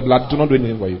don't believe in the blood, it will not do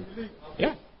anything for you.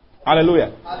 Yeah.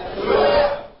 Hallelujah.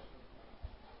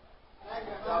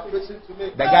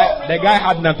 The guy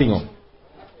had nothing on.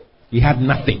 He had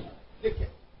nothing.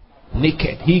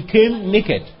 Naked. He came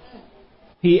naked.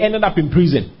 He ended up in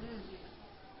prison.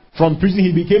 From prison,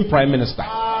 he became prime minister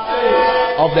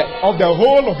of the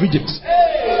whole of Egypt.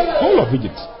 Whole of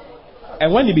Egypt.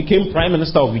 And when he became prime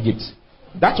minister of Egypt,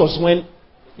 that was when,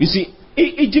 you see,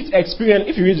 Egypt experienced,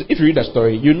 if you read the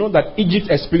story, you know that Egypt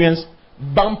experienced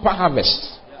bumper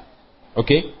harvest.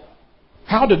 Okay?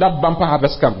 How did that bumper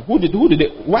harvest come?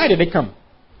 Why did they come?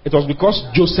 It was because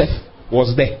Joseph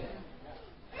was there.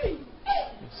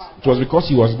 It was because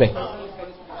he was there.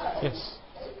 Yes.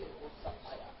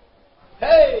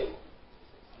 Hey.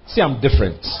 See, I'm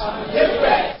different. I'm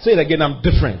different. Say it again, I'm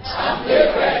different. I'm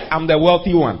different. I'm the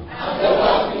wealthy one. I'm the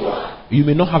wealthy one. You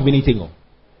may not have anything.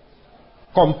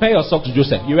 Compare yourself to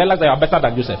Joseph. You realize that you are better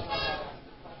than Joseph.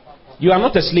 You are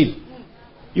not a slave.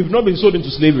 You've not been sold into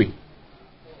slavery.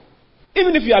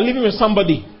 Even if you are living with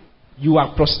somebody, you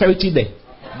are prosperity there.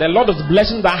 The Lord is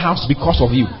blessing that house because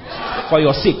of you. For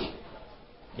your sake.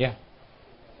 Yeah.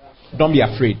 Don't be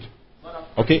afraid.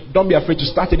 Okay? Don't be afraid to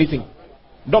start anything.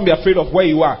 Don't be afraid of where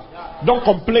you are. Don't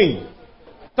complain.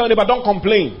 Tell anybody, don't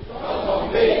complain.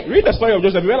 Read the story of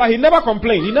Joseph. He never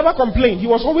complained. He never complained. He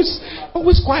was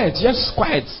always quiet. Just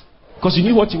quiet. Because he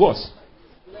knew what he was.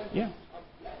 Yeah.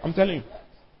 I'm telling you.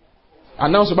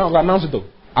 Announce it though.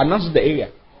 Announce it the area.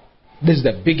 This is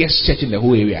the biggest church in the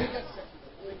whole area.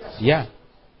 Yeah.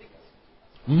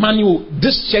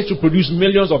 This church will produce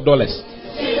millions of dollars.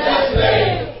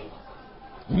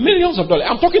 Millions of dollars.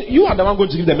 I'm talking, you are the one going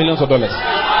to give the millions of dollars.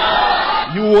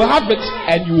 You will have it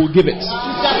and you will give it.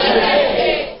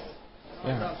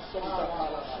 Yeah.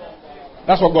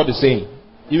 That's what God is saying.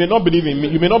 You may not believe in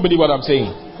me. You may not believe what I'm saying.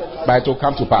 But it will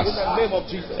come to pass. In the name of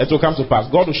Jesus. It will come to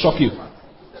pass. God will shock you.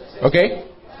 Okay?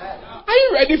 Are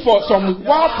you ready for some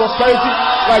wild prosperity?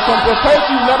 Like some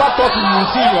prosperity you never thought you would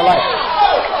see in your life.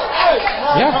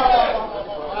 Yeah.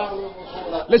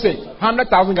 Listen,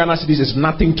 100,000 Ghana cedis is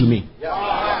nothing to me.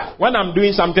 When I'm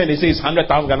doing something, they say it's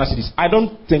 100,000 Ghana cedis. I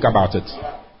don't think about it.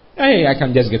 Hey, I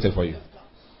can just get it for you.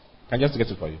 I can just get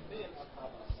it for you.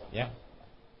 Yeah.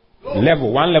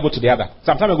 One level to the other.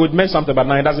 Sometimes ago it meant something, but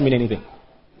now it doesn't mean anything.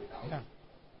 Yeah.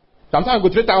 Sometimes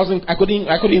ago 3,000, I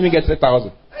couldn't even get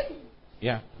 3,000.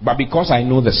 Yeah. But because I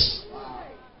know this,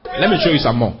 let me show you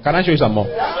some more. Can I show you some more?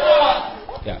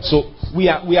 Yeah. So we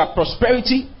are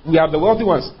prosperity. We are the wealthy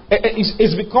ones.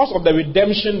 It's because of the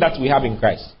redemption that we have in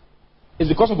Christ. It's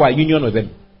because of our union with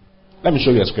Him. Let me show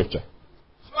you a scripture.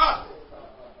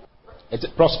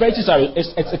 Prosperity is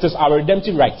our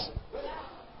redemptive right.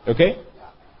 Okay?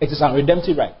 It is our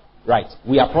redemptive right. Right.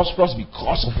 We are prosperous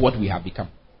because of what we have become.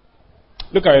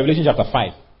 Look at Revelation chapter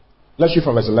 5. Let's read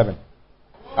from verse 11.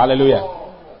 Hallelujah.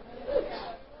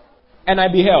 And I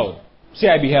beheld. Say,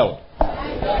 I beheld.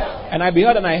 And I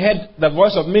beheld and I heard the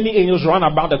voice of many angels round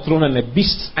about the throne and the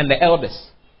beasts and the elders.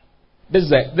 This is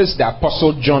the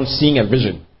Apostle John seeing a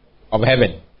vision of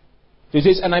heaven. So he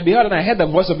says, and I beheld and I heard the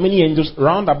voice of many angels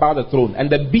round about the throne and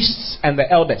the beasts and the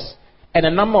elders. And the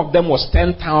number of them was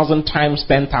 10,000 times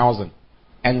 10,000.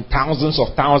 And thousands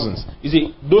of thousands. You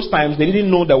see, those times they didn't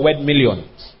know the word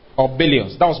millions or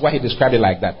billions. That was why he described it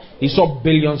like that. He saw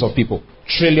billions of people,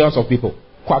 trillions of people,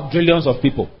 quadrillions of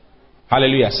people.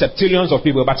 Hallelujah. Septillions of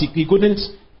people. But he couldn't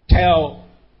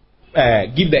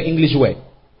give the English word.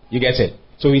 You get it?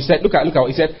 So he said, look how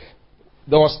he said,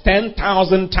 there was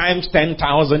 10,000 times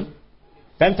 10,000.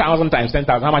 10,000 times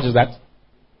 10,000. How much is that?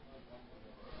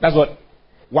 That's what?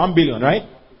 1 billion, right?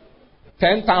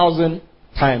 10,000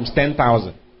 times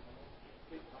 10,000.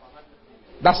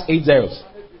 That's 8 zeros.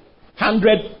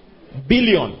 100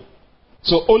 billion.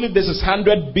 So only this is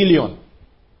 100 billion.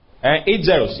 8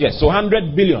 zeros. Yes. So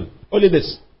 100 billion. Only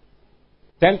this.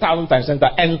 10,000 times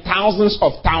 10,000. And thousands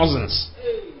of thousands.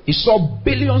 He saw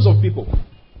billions of people.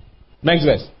 Next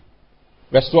verse.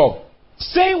 Verse 12.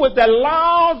 Saying with a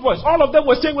loud voice. All of them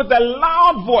were saying with a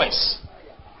loud voice.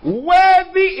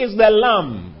 Worthy is the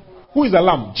Lamb. Who is the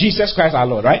Lamb? Jesus Christ our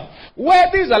Lord, right?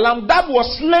 Worthy is the Lamb that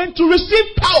was slain to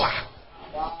receive power.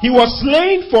 He was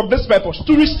slain for this purpose.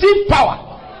 To receive power.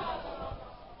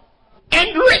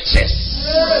 And riches.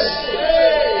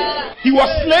 He was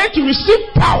slain to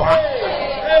receive power.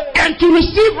 And to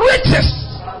receive riches.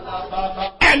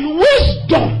 And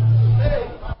wisdom.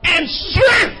 And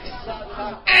strength.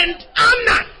 And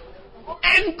honor.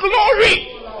 And glory.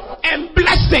 And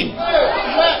blessing.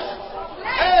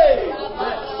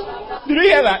 Did you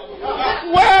hear that?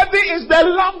 Worthy is the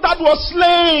Lamb that was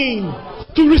slain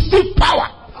to receive power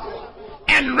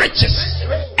and riches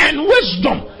and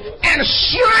wisdom and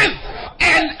strength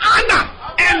and honor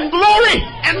and glory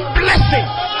and blessing.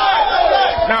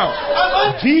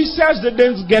 Now, Jesus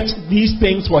didn't get these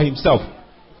things for himself.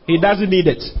 He doesn't need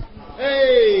it.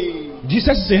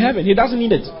 Jesus is in heaven. He doesn't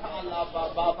need it.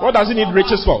 What does he need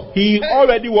riches for? He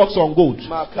already walks on gold.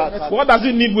 What does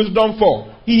he need wisdom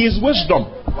for? He is wisdom.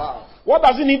 What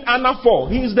does he need honor for?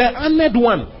 He is the honored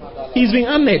one. He's been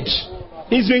honored.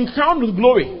 He's been crowned with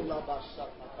glory.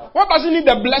 What does he need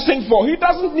the blessing for? He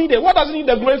doesn't need it. What does he need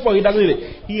the glory for? He doesn't need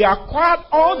it. He acquired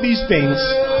all these things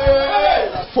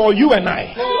for you and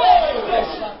I.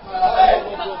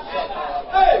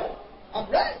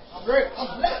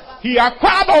 He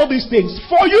acquired all these things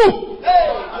for you.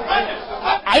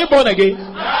 Are you born again?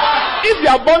 If you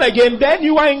are born again, then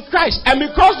you are in Christ. And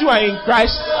because you are in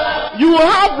Christ, you will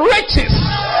have riches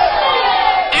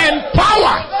and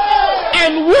power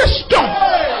and wisdom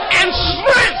and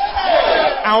strength.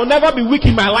 I will never be weak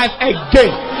in my life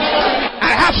again.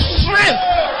 I have strength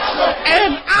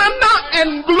and honor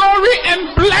and glory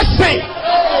and blessing.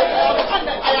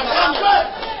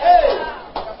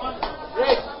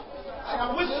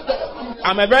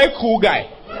 I'm a very cool guy,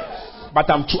 but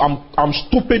I'm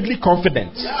stupidly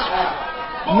confident.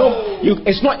 No,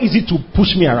 it's not easy to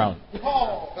push me around.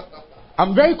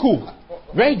 I'm very cool,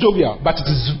 very jovial, but it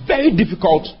is very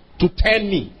difficult to turn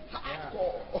me.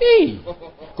 Hey,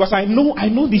 because I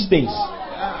know these things.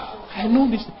 I know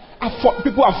this.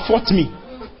 People have fought me.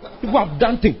 People have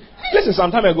done things. Listen,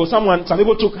 some time ago, some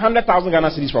people took 100,000 Ghana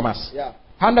cedis from us.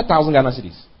 100,000 Ghana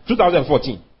cedis.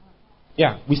 2014.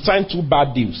 Yeah, we signed 2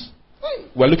 bad deals.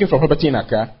 We're looking for property in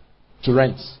Accra to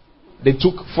rent. They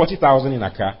took 40,000 in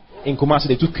Accra. In Kumasi,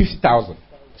 they took 50,000.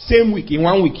 Same week, in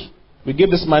 1 week, we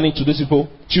gave this money to those people.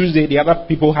 Tuesday, the other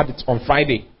people had it on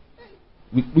Friday.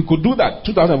 We could do that.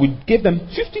 2,000. We gave them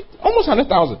 50, almost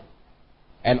 100,000.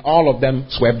 And all of them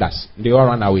swept us. They all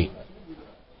ran away.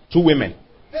 2 women.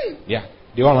 Yeah.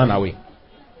 They all ran away.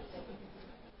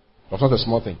 It was not a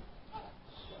small thing.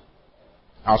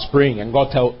 I was praying and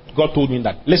God told me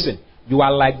that, listen, you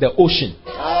are like the ocean.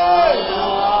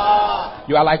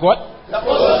 You are like what? The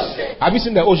ocean. Have you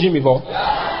seen the ocean before?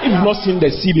 If you've not seen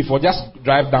the sea before, just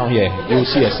drive down here. You will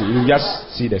see a sea. You will just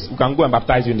see this. You can go and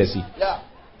baptize you in the sea.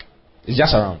 It's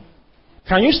just around.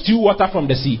 Can you steal water from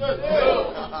the sea?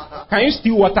 Can you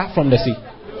steal water from the sea?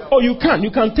 Oh, you can.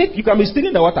 You can be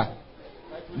stealing the water.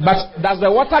 But does the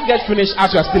water get finished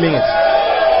as you are stealing it?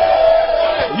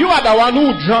 You are the one who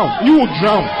will drown. You will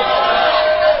drown.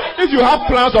 If you have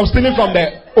plans of stealing from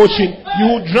the ocean, you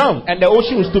will drown and the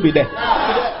ocean will still be there.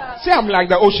 Say, I'm like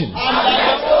the ocean.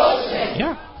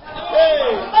 Yeah.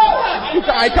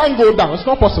 I can't go down. It's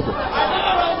not possible.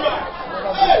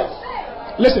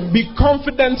 Listen, be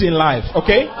confident in life,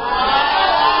 okay?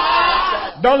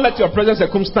 Don't let your present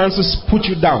circumstances put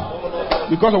you down.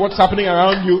 Because of what's happening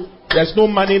around you, there's no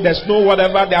money, there's no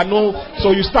whatever,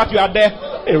 so you start, you are there.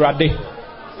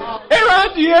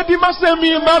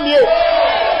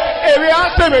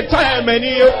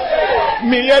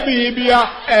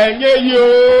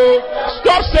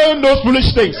 Stop saying those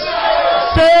foolish things.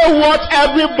 Say what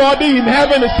everybody in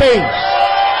heaven is saying.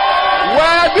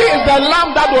 Worthy is the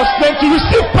Lamb that was slain to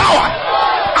receive power.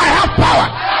 I have power.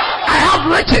 I have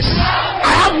riches.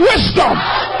 I have wisdom.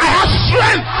 I have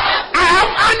strength. I have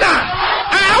honor.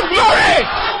 I have glory.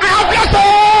 I have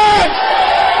blessings.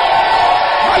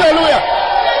 Hallelujah.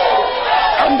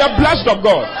 I'm the blessed of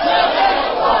God.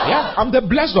 Yeah, I'm the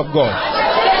blessed of God.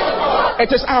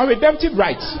 It is our redemptive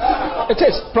right. It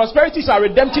is. Prosperity is our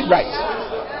redemptive right.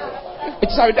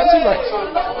 It's our redemptive right.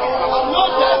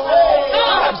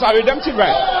 It's our redemptive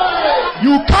right.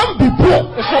 You can't be poor.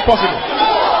 It's not possible.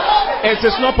 It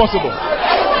is not possible.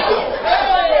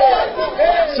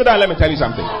 So now let me tell you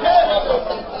something.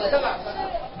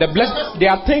 There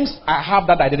are things I have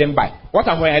that I didn't buy. What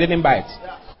I'm wearing, I didn't buy it.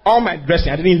 All my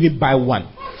dressing, I didn't even buy one.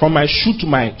 From my shoe to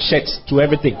my shirts to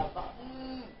everything.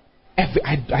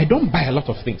 I don't buy a lot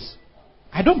of things.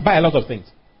 I don't buy a lot of things.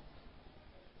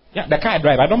 Yeah, the car I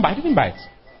drive, I didn't buy it.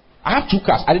 I have 2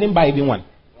 cars, I didn't buy even one.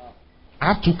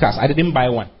 I have 2 cars, I didn't buy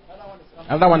one.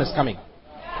 Another one is coming.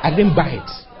 I didn't buy it.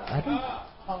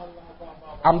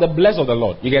 I'm the blessed of the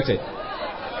Lord. You get it?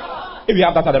 If you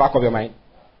have that at the back of your mind,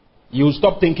 you will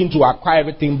stop thinking to acquire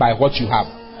everything by what you have.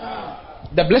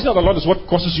 The blessing of the Lord is what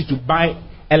causes you to buy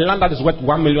a land that is worth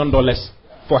 $1 million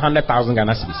for 100,000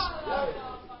 Ghana cedis.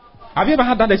 Have you ever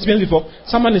had that experience before?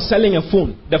 Someone is selling a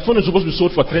phone. The phone is supposed to be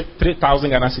sold for 3,000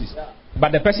 Ghana cedis.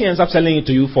 But the person ends up selling it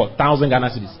to you for 1,000 Ghana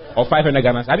cedis or 500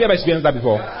 Ghana cedis. Have you ever experienced that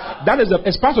before? That is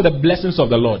it's part of the blessings of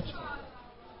the Lord.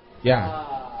 Yeah.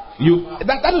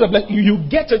 That is a blessing. You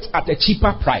get it at a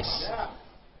cheaper price.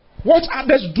 What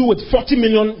others do with 40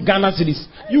 million Ghana cedis,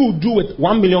 you do with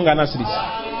 1 million Ghana cedis.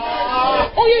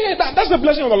 Oh yeah, that's the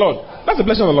blessing of the Lord. That's the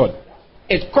blessing of the Lord.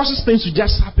 It causes things to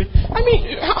just happen. I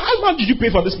mean, how much did you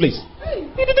pay for this place?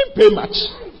 You didn't pay much.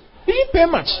 You didn't pay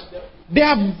much. They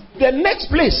have the next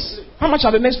place. How much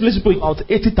are the next place you pay? About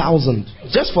 80,000.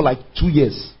 Just for like 2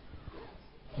 years.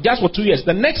 Just for 2 years.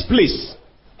 The next place,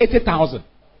 80,000.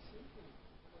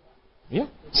 Yeah.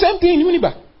 Same thing in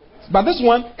Uniba. But this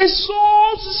one is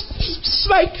it's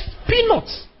like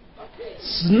peanuts.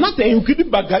 It's nothing. You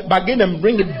couldn't bargain and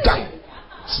bring it down.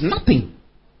 It's nothing.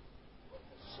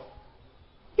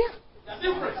 Yeah.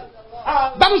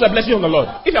 That was the blessing of the Lord.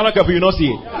 If you're not careful, you will not see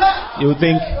it. You will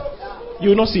think, you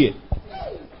will not see it.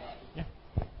 Yeah.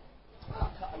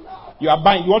 You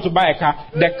want to buy a car.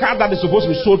 The car that is supposed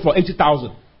to be sold for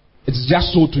 80,000, it's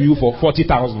just sold to you for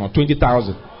 40,000 or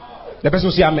 20,000. The person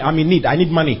will say, I'm in need. I need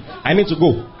money. I need to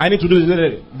go. I need to do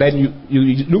this. Then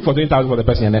you look for 20,000 for the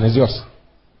person and then it's yours.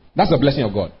 That's the blessing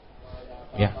of God.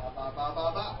 Yeah.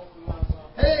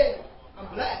 Hey, I'm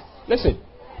blessed. Listen.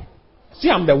 See,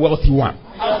 I'm the wealthy one.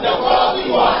 I'm the wealthy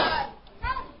one.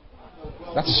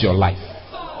 That is your life.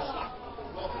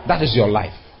 That is your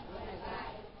life.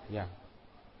 Yeah.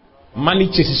 Money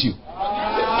chases you.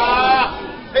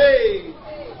 Hey.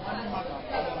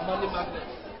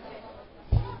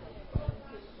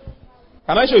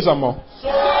 Can I show you some more?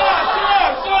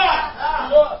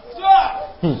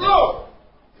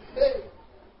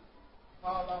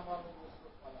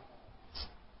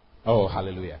 Oh,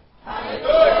 hallelujah.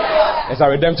 It's a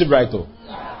redemptive right, though.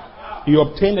 He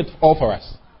obtained it all for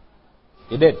us.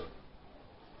 He did.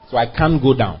 So I can't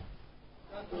go down.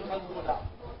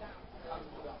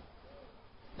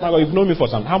 Margot, you've known me for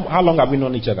some. How long have we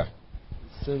known each other?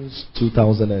 Since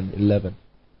 2011.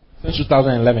 Since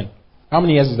 2011. How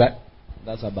many years is that?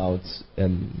 That's about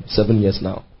 7 years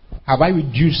now. Have I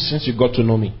reduced since you got to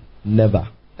know me? Never.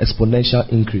 Exponential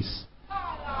increase.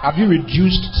 Have you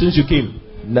reduced since you came?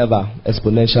 Never.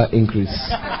 Exponential increase.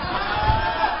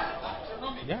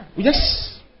 Yeah. We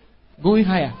just going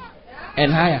higher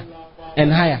and higher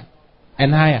and higher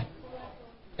and higher.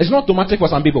 It's not automatic for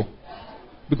some people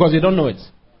because they don't know it.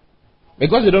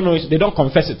 Because they don't know it, they don't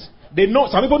confess it. They know,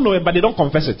 some people know it, but they don't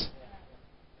confess it.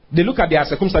 They look at their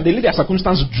circumstance, they let their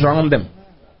circumstance drown them.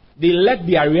 They let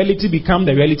their reality become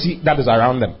the reality that is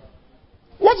around them.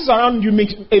 What is around you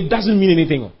it doesn't mean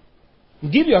anything.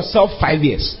 Give yourself 5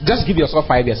 years. Just give yourself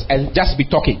 5 years and just be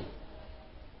talking.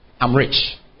 I'm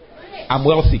rich. I'm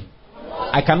wealthy.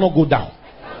 I cannot go down.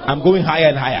 I'm going higher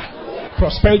and higher.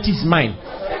 Prosperity is mine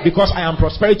because I am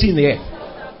prosperity in the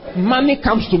earth. Money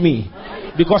comes to me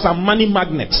because I'm money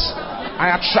magnet.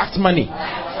 I attract money.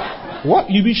 What?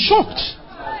 You'll be shocked.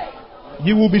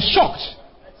 You will be shocked.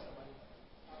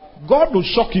 God will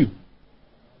shock you.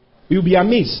 You'll be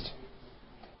amazed.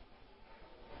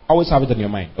 Always have it in your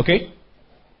mind, okay?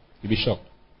 You'll be shocked.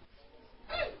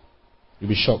 You'll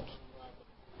be shocked.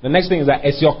 The next thing is that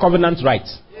it's your covenant right.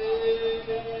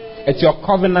 It's your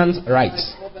covenant right.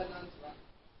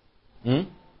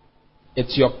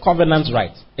 It's your covenant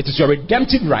right. It is your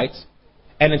redemptive right,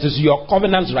 and it is your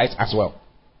covenant right as well.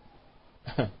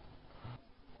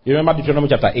 You remember Deuteronomy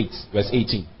chapter 8, verse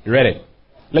 18. You read it?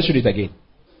 Let's read it again.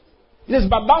 It says,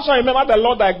 but thou shalt remember the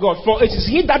Lord thy God, for it is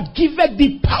he that giveth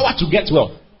thee power to get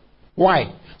wealth.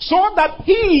 Why? So that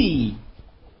he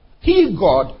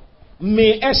God,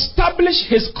 may establish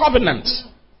his covenant,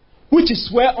 which is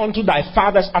swear unto thy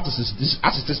fathers as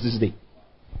it is this day.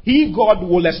 He, God,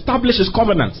 will establish his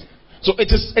covenant. So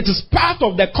it is part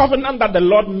of the covenant that the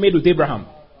Lord made with Abraham.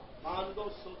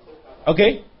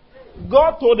 Okay?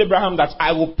 God told Abraham that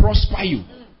I will prosper you.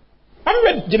 Have you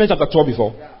read Genesis chapter 12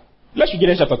 before? Let's read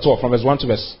Genesis chapter 12 from verse 1 to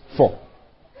verse 4.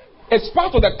 It's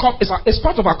part of it's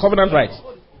part of our covenant right.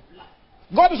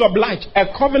 God is obliged. A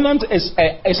covenant is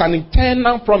an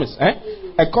eternal promise.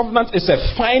 A covenant is a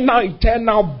final,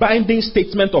 eternal, binding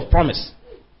statement of promise.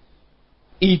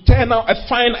 A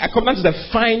covenant is the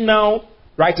final.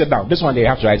 Write it down. This one they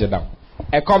have to write it down.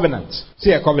 A covenant.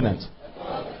 Say a covenant.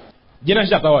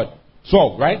 Genesis chapter what?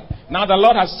 12, right? Now the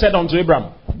Lord has said unto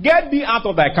Abraham, get thee out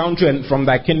of thy country and from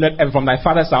thy kindred and from thy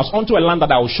father's house unto a land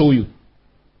that I will show you.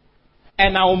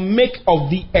 And I will make of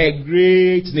thee a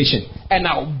great nation. And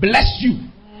I will bless you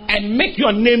and make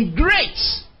your name great.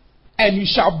 And you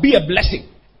shall be a blessing.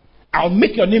 I will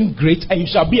make your name great and you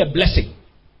shall be a blessing.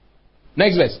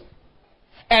 Next verse.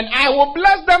 And I will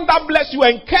bless them that bless you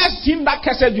and curse him that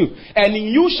curseth you. And in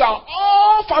you shall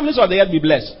all families of the earth be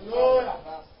blessed.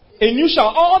 In you shall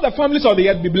all the families of the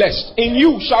earth be blessed. In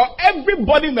you shall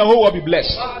everybody in the whole world be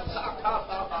blessed.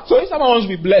 So if someone wants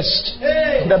to be blessed,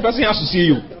 the person has to see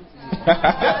you.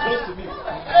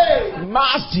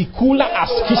 Masikula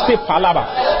askiste palaba.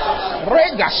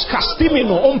 Regas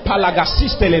castimino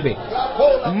palagasistelebe.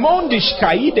 Mondish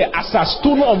kaide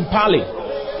asastuno ompale.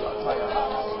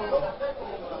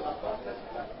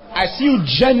 I see you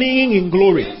journeying in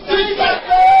glory.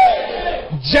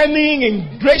 Journeying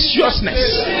in graciousness.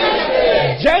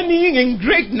 Journeying in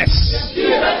greatness.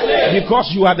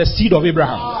 Because you are the seed of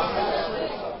Abraham.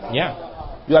 Yeah.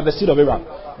 You are the seed of Abraham.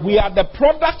 We are the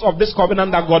product of this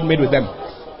covenant that God made with them.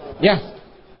 Yeah.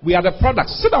 We are the product.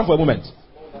 Sit down for a moment.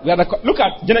 Look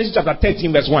at Genesis chapter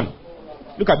 13 verse 1.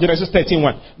 Look at Genesis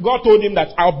 13:1. God told him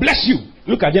that I'll bless you.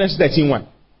 Look at Genesis 13:1.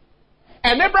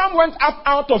 And Abraham went up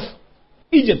out of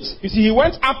Egypt. You see, he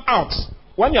went out.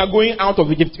 When you are going out of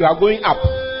Egypt, you are going up.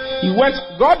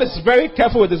 God is very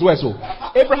careful with his words. So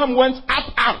Abraham went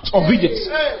up out of Egypt.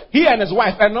 He and his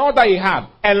wife and all that he had,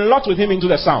 and Lot with him into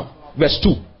the south. Verse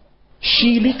 2.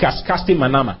 Shili kaskasti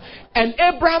manama. And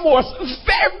Abraham was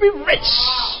very rich.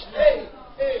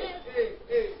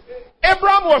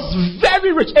 Abraham was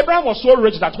very rich. Abraham was so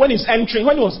rich that when he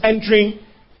was entering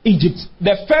Egypt,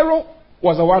 the Pharaoh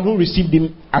was the one who received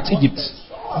him at Egypt.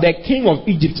 The king of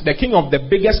Egypt, the king of the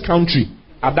biggest country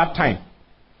at that time,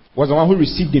 was the one who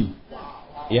received him.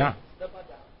 Yeah.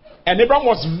 And Abraham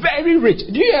was very rich.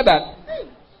 Do you hear that?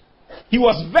 He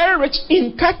was very rich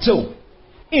in cattle,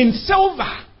 in silver,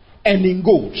 and in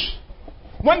gold.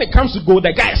 When it comes to gold,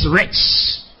 the guy is rich.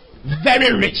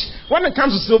 Very rich. When it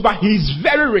comes to silver, he's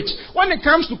very rich. When it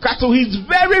comes to cattle, he's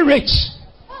very rich.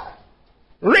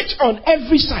 Rich on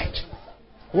every side.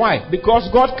 Why? Because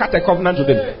God cut a covenant with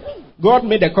him. God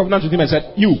made a covenant with him and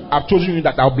said, I've chosen you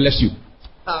that I'll bless you.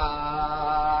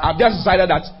 I've just decided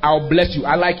that I'll bless you.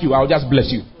 I like you. I'll just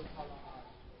bless you.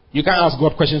 You can't ask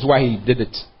God questions why he did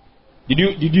it.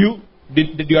 Did you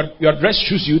Did your dress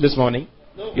choose you this morning?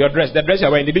 No. The dress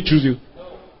you're wearing, did it choose you?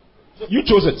 You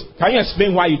chose it. Can you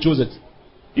explain why you chose it?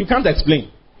 You can't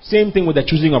explain. Same thing with the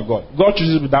choosing of God. God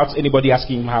chooses without anybody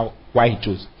asking him why he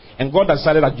chose. And God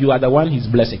decided that you are the one he's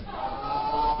blessing.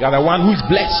 You are the one who is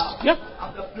blessed. Yeah.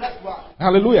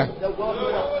 Hallelujah.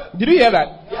 Did you hear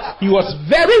that? Yeah. He was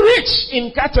very rich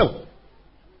in cattle,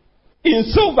 in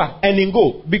silver, and in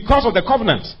gold because of the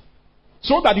covenant,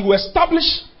 so that he will establish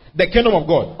the kingdom of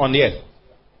God on the earth.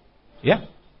 Yeah.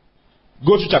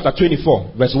 Go to chapter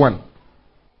 24, verse 1.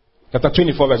 Chapter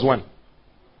 24, verse 1.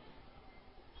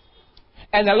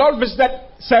 And the Lord visited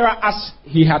Sarah as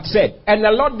he had said. And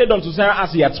the Lord did unto Sarah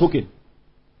as he had spoken.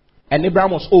 And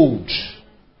Abraham was old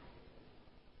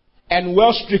and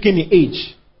well stricken in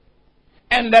age.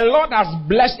 And the Lord has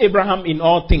blessed Abraham in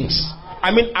all things.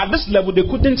 I mean, at this level, they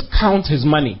couldn't count his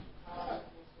money.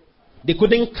 They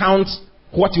couldn't count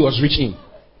what he was rich in.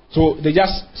 So they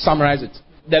just summarized it.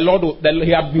 The Lord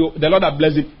had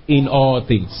blessed him in all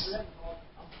things.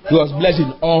 He was blessed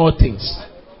in all things.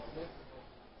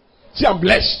 See, I'm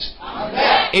blessed.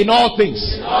 In all things.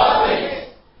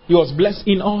 He was blessed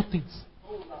in all things.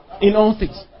 In all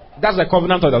things. That's the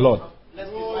covenant of the Lord.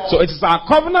 So it is our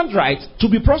covenant right to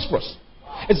be prosperous.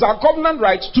 It's our covenant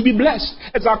right to be blessed.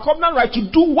 It's our covenant right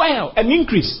to do well and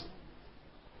increase.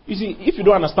 You see, if you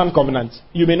don't understand covenant,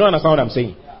 you may not understand what I'm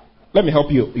saying. Let me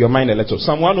help you your mind a little.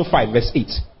 Psalm 105 verse 8.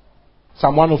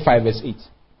 Psalm 105 verse 8.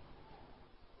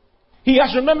 He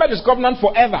has remembered his covenant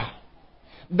forever.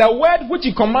 The word which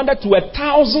he commanded to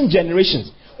 1,000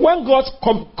 generations. When God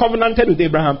covenanted with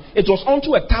Abraham, it was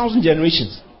unto 1,000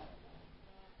 generations.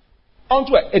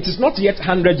 It is not yet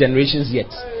 100 generations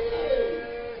yet.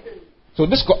 So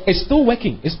this is still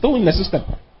working. It's still in the system.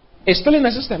 It's still in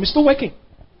the system. It's still working.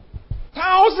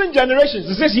 1,000 generations.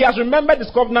 It says he has remembered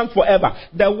his covenant forever.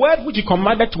 The word which he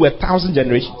commanded to 1,000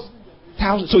 generations.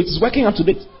 1,000. So it is working up to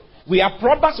date. We are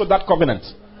products of that covenant.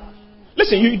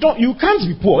 Listen, you can't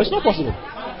be poor. It's not possible.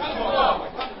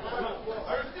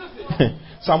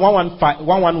 Psalm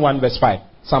 111 verse 5.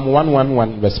 Psalm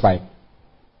 111 verse 5.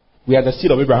 We are the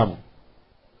seed of Abraham.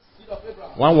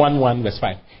 111 verse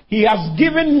 5. He has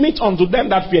given meat unto them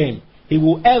that fear him. He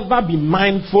will ever be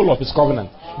mindful of his covenant.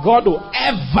 God will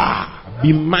ever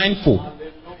be mindful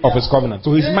of his covenant.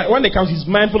 So when it comes, he's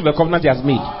mindful of the covenant he has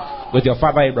made with your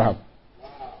father Abraham.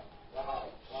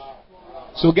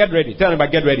 So get ready. Tell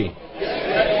everybody, get ready.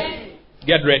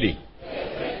 Get ready.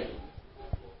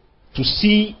 To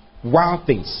see wild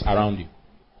things around you.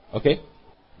 Okay?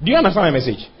 Do you understand my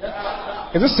message?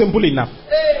 Is it simple enough?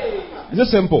 Is it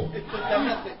simple?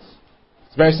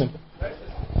 It's very simple.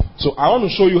 So I want to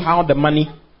show you how the money,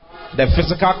 the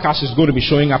physical cash is going to be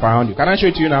showing up around you. Can I show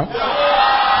it to you now?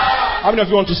 How many of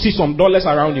you want to see some dollars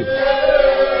around you?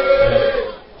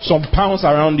 Some pounds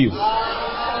around you?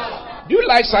 Do you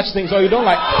like such things or you don't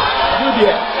like?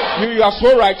 You are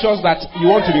so righteous that you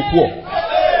want to be poor.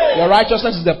 Your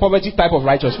righteousness is the poverty type of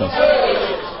righteousness.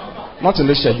 Not in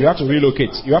this church. You have to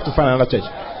relocate. You have to find another church.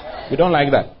 We don't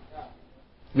like that.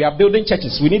 We are building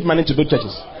churches. We need money to build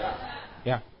churches.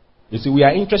 Yeah. You see, we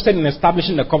are interested in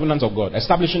establishing the covenant of God,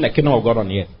 establishing the kingdom of God on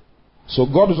the earth. So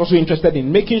God is also interested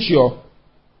in making sure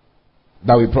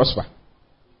that we prosper.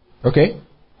 Okay?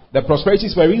 The prosperity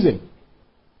is for a reason.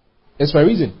 It's for a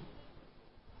reason.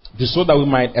 Just so that we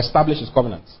might establish his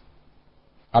covenants.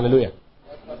 Hallelujah.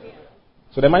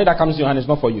 So the money that comes to your hand is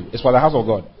not for you. It's for the house of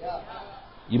God.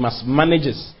 You must manage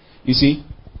it. You see,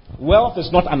 wealth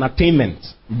is not an attainment,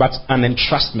 but an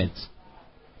entrustment.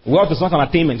 Wealth is not an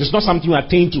attainment. It's not something you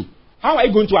attain to. How are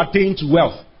you going to attain to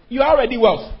wealth? You are already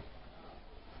wealth.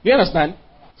 You understand?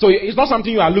 So it's not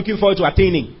something you are looking forward to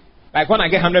attaining. Like when I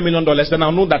get $100 million, then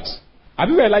I'll know that. Have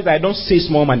you realized that I don't say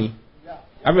small money?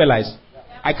 Have you realized?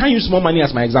 I can't use small money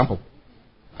as my example.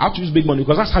 I have to use big money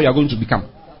because that's how you are going to become.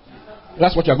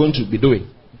 That's what you are going to be doing.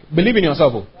 Believe in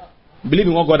yourself. Believe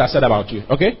in what God has said about you.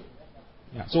 Okay?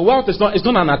 Yeah. So wealth is not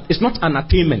an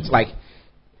attainment. Like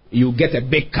you get a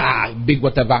big car, big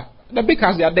whatever. The big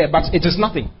cars, they are there, but it is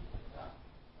nothing.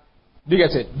 Do you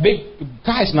get it? Big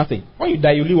car is nothing. When you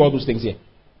die, you leave all those things here.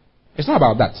 It's not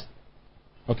about that.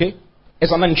 Okay?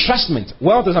 It's an entrustment.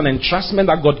 Wealth is an entrustment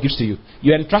that God gives to you.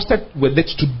 You're entrusted with it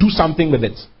to do something with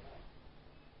it.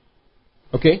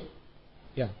 Okay?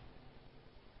 Yeah.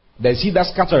 There's he that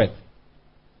scattereth,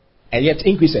 and yet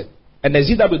increaseth. And there's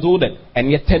he that withholdeth, and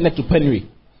yet turneth to penury.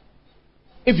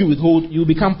 If you withhold, you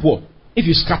become poor. If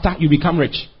you scatter, you become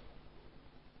rich.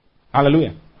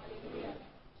 Hallelujah.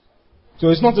 So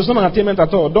it's not an attainment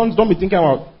at all. Don't be thinking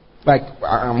about, like,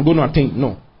 I'm going to attain.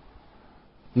 No.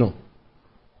 No.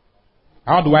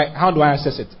 How do I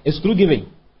assess it? It's through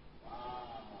giving.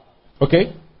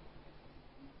 Okay?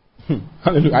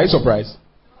 Hallelujah. Are you surprised?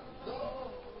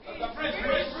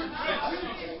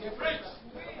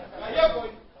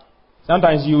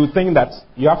 Sometimes you think that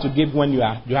you have to give when you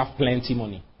have plenty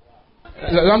money.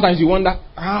 Sometimes you wonder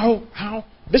how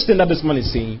this thing that this man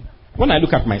is saying. When I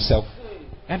look at myself,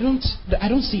 I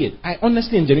don't see it. I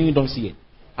honestly and genuinely don't see it.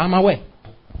 I'm aware.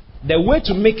 The way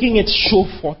to making it show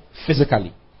forth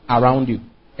physically around you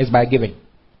is by giving.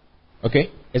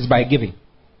 Okay? It's by giving.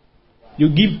 You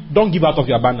give. Don't give out of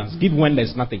your abundance. Give when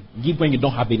there's nothing. Give when you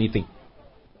don't have anything.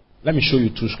 Let me show you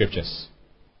 2 scriptures.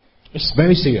 It's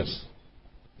very serious.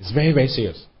 It's very, very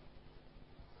serious.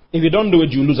 If you don't do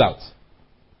it, you lose out.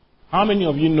 How many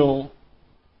of you know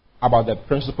about the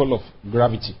principle of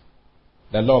gravity?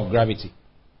 The law of gravity.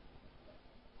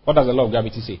 What does the law of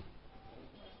gravity say?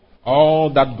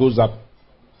 All that goes up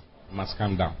must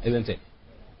come down, isn't it?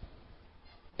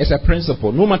 It's a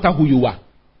principle. No matter who you are,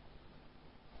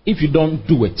 if you don't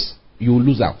do it, you will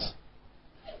lose out.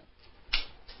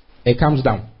 It comes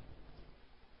down.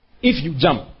 If you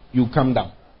jump, you come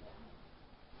down.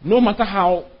 No matter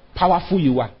how powerful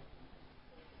you are.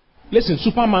 Listen,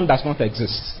 Superman does not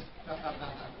exist.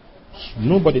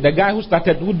 Nobody. The guy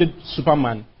who did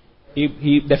Superman,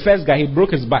 the first guy, he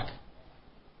broke his back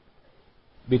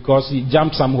because he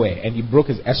jumped somewhere and he broke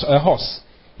a horse.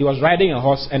 He was riding a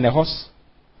horse and the horse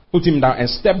put him down and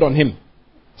stepped on him,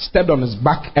 stepped on his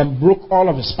back and broke all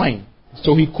of his spine.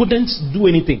 So he couldn't do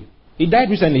anything. He died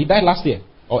recently. He died last year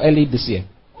or early this year.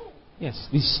 Yes,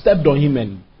 he stepped on him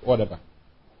and whatever.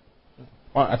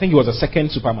 I think he was the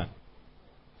second Superman.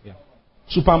 Yeah.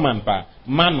 Superman,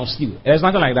 man of steel. There's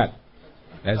nothing like that.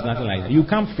 There's nothing like that. You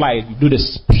can't fly. You do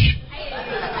this.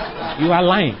 You are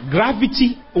lying.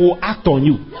 Gravity will act on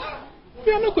you.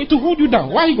 We are not going to hold you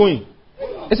down. Why are you going?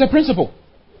 It's a principle.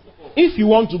 If you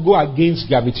want to go against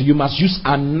gravity, you must use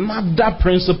another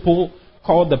principle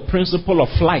called the principle of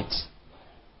flight.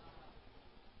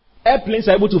 Airplanes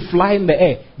are able to fly in the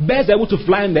air. Birds are able to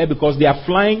fly in the air because they are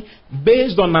flying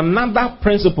based on another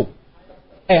principle.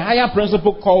 A higher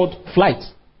principle called flight.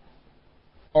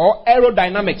 Or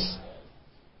aerodynamics.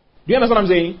 Do you understand what I'm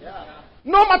saying? Yeah.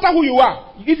 No matter who you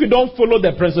are, if you don't follow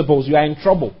the principles, you are in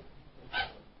trouble.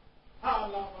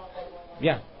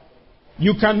 Yeah.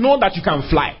 You can know that you can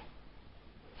fly.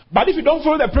 But if you don't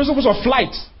follow the principles of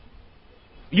flight,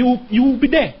 you will be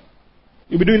there.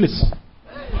 You'll be doing this.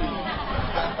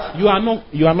 You are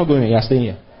not going here. You are staying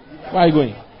here. Why are you going?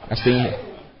 You are staying here.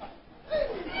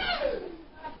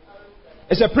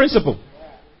 It's a principle.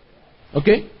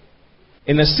 Okay?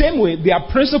 In the same way, there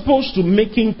are principles to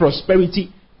making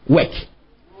prosperity work.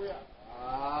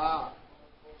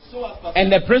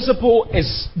 And the principle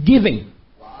is giving.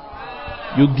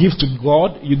 You give to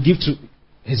God, you give to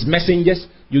His messengers,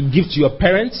 you give to your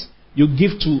parents, you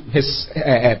give to His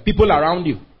people around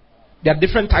you. There are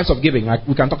different types of giving.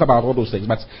 We can talk about all those things,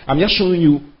 but I'm just showing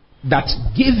you that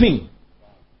giving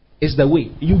is the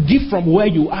way. You give from where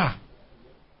you are.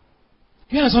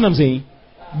 You understand what I'm saying?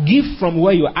 Give from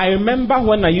where you are. I remember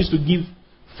when I used to give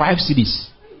 5 cedis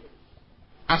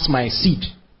as my seed.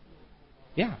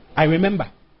 Yeah, I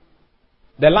remember.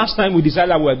 The last time we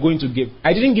decided we were going to give,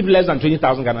 I didn't give less than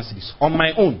 20,000 Ghana cedis on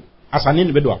my own as an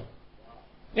individual.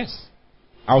 Yes.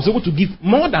 I was able to give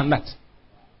more than that.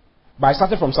 But I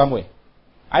started from somewhere.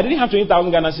 I didn't have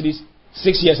 20,000 Ghana cedis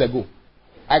 6 years ago.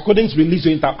 I couldn't release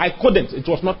 20,000. I couldn't. It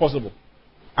was not possible.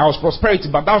 I was prosperity,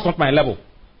 but that was not my level.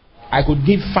 I could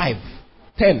give 5,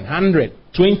 10, 100,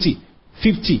 20,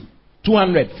 50,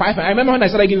 200, 500. I remember when I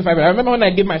started giving 500. I remember when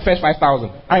I gave my first 5,000.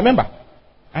 I remember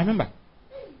when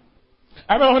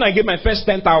I gave my first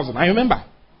 10,000. I remember.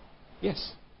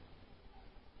 Yes.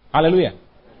 Hallelujah.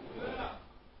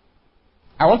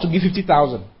 I want to give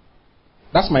 50,000.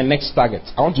 That's my next target.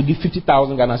 I want to give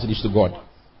 50,000 Ghana cedis to God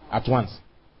at once.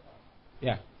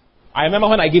 Yeah. I remember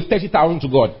when I gave 30,000 to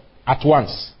God at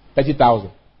once.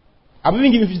 30,000. I've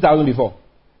even given 50,000 before.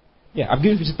 Yeah, I've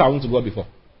given 50,000 to God before.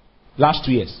 Last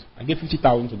 2 years, I gave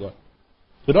 50,000 to God.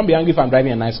 So don't be angry if I'm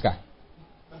driving a nice car.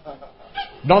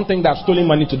 Don't think that I've stolen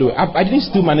money to do it. I didn't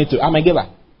steal money to. I'm a giver.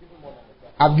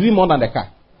 I've given more than the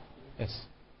car. Yes.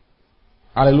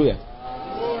 Hallelujah.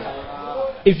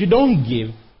 If you don't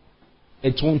give,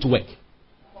 it won't work.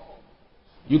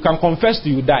 You can confess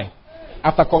till you die.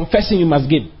 After confessing, you must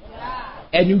give.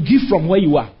 And you give from where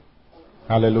you are.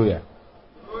 Hallelujah.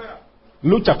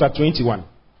 Luke chapter 21.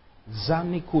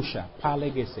 Zanikusha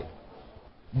palegese.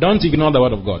 Don't ignore the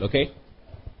word of God, okay?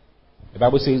 The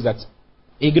Bible says that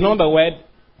ignore the word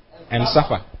and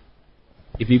suffer.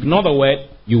 If you ignore the word,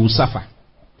 you will suffer.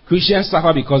 Christians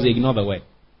suffer because they ignore the word.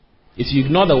 If you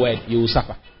ignore the word, you will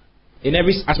suffer. In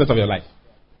every aspect of your life.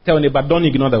 Tell me, but don't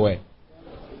ignore the word.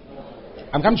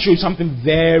 I'm going to show you something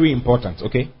very important,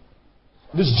 okay?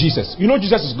 This is Jesus. You know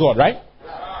Jesus is God, right?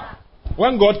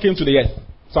 When God came to the earth,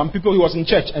 some people, he was in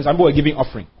church, and some people were giving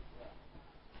offering.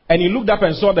 And he looked up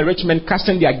and saw the rich men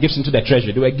casting their gifts into the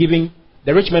treasury.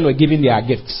 The rich men were giving their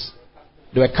gifts.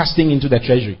 They were casting into the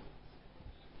treasury.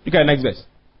 Look at the next verse.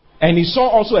 And he saw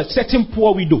also a certain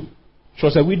poor widow. She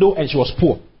was a widow and she was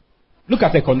poor. Look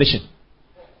at her condition.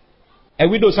 A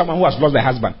widow is someone who has lost their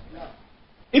husband.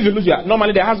 If you lose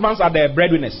normally the husbands are the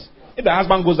breadwinners. If the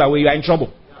husband goes away, you are in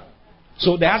trouble.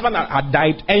 So the husband had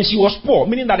died and she was poor,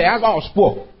 meaning that the husband was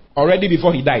poor already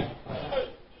before he died.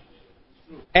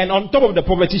 And on top of the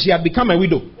poverty, she had become a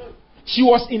widow. She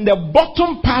was in the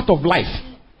bottom part of life.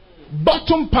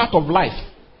 Bottom part of life.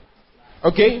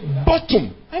 Okay?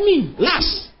 Bottom.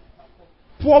 Last.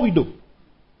 Poor widow.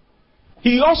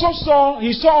 He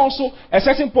saw also a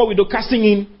certain poor widow casting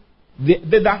in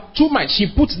the 2 mites. She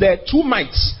put there 2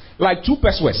 mites, like 2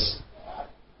 pesewas.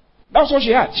 That's what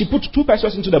she had. She put 2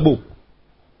 pesewas into the bowl.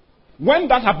 When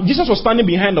that happened, Jesus was standing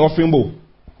behind the offering bowl,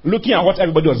 looking at what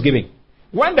everybody was giving.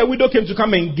 When the widow came to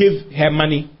come and give her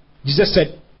money, Jesus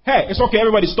said, "Hey, it's okay,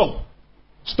 everybody stop.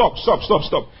 Stop.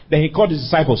 Then he called his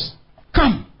disciples.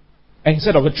 Come. And he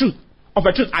said, of a truth,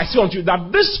 I say unto you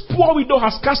that this poor widow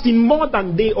has cast in more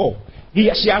than they all.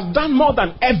 She has done more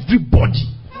than everybody.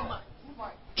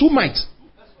 2 mites.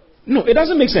 No, it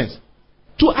doesn't make sense.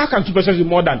 How can 2 pesewas be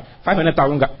more than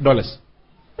 $500,000?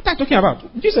 What are you talking about?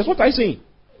 Jesus, what are you saying?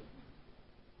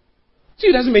 See,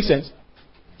 it doesn't make sense.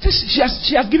 She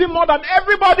has given more than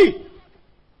everybody.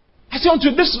 I say unto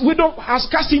you, this widow has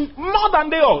cast in more than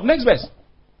they all. Next verse.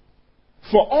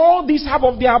 For all these have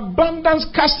of their abundance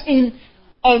cast in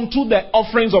unto the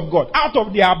offerings of God. Out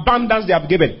of their abundance they have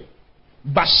given.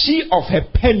 But she of her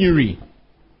penury.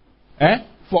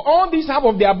 For all these have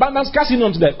of their abundance cast in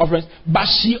unto the offerings. But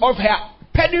she of her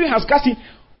penury has cast in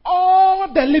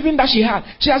all the living that she had.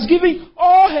 She has given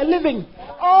all her living,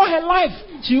 all her life.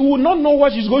 She will not know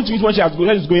what she's going to eat when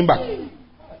she's going back.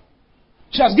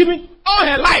 She has given all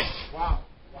her life. Wow.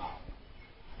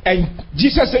 And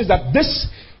Jesus says that this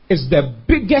is the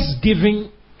biggest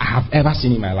giving I have ever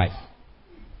seen in my life.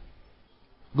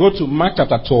 Go to Mark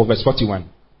chapter 12, verse 41.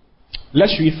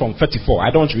 Let's read from 34.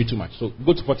 I don't want to read too much. So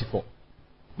go to 44.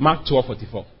 Mark 12,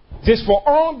 44. It says, for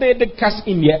all they did cast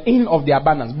in of their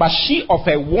abundance, but she of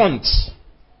her wants,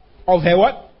 of her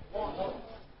what?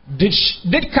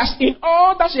 Did cast in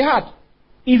all that she had,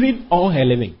 even all her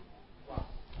living.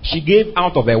 She gave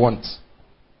out of her wants.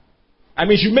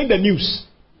 She made the news.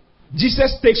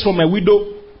 Jesus takes from a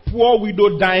widow, poor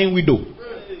widow, dying widow.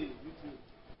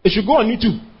 It should go on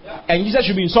YouTube. And Jesus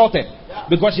should be insulted.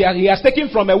 Because he has taken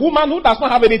from a woman who does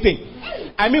not have anything.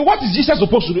 What is Jesus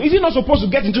supposed to do? Is he not supposed to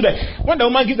get into when the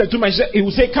woman gives the 2 mites, he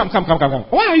will say, come.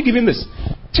 Why are you giving this?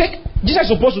 Jesus is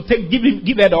supposed to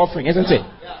give her the offering, isn't it?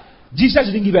 Jesus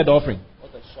didn't give her the offering.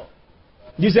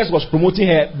 Jesus was promoting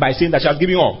her by saying that she was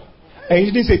giving all. And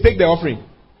he didn't say, take the offering.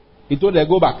 He told her,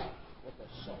 go back.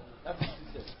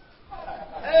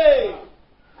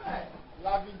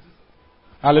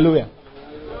 Hallelujah.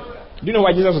 Do you know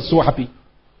why Jesus was so happy?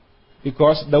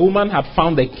 Because the woman had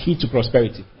found the key to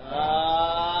prosperity.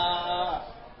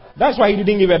 That's why he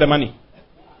didn't give her the money.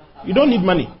 You don't need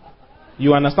money.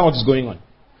 You understand what is going on.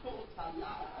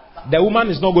 The woman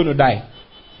is not going to die.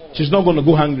 She's not going to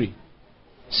go hungry.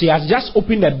 She has just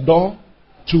opened the door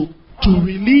to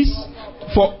release,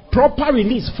 for proper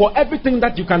release, for everything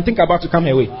that you can think about to come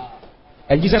her way.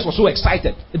 And Jesus was so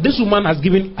excited. This woman has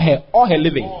given her all her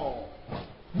living.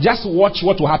 Just watch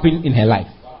what will happen in her life.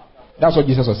 That's what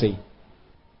Jesus was saying.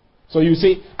 So you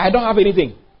say, I don't have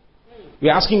anything.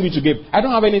 We're asking you to give. I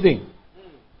don't have anything.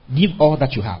 Give all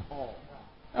that you have.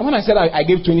 And when I said I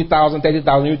gave 20,000,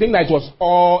 30,000, you think that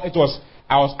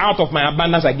I was out of my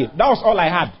abundance I gave. That was all I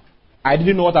had. I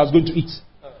didn't know what I was going to eat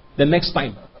the next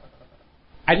time.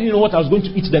 I didn't know what I was going to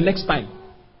eat the next time.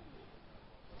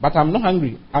 But I'm not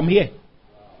hungry. I'm here.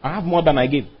 I have more than I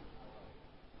gave.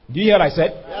 Do you hear what I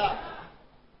said? Yeah.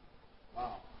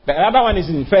 The other one is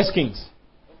in 1 Kings.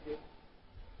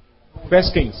 1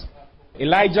 Kings.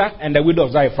 Elijah and the widow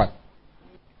of Zarephath.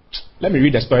 Let me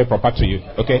read the story proper to you,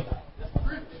 okay?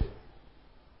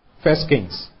 1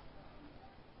 Kings.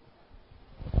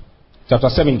 Chapter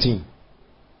 17.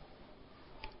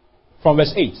 From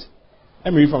verse 8.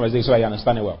 Let me read from verse 8 so I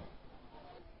understand it well.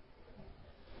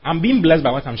 I'm being blessed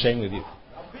by what I'm sharing with you.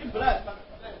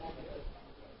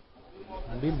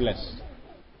 I'm being blessed.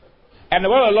 And the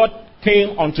word of the Lord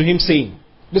came unto him saying,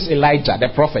 this Elijah, the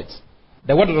prophet,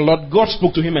 the word of the Lord, God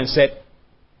spoke to him and said,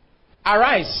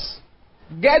 arise,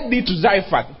 get thee to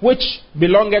Zarephath, which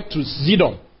belongeth to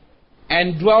Zidon,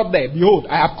 and dwell there. Behold,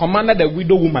 I have commanded the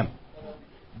widow woman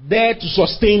there to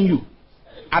sustain you.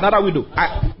 Another widow.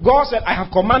 God said, I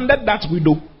have commanded that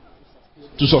widow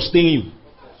to sustain you.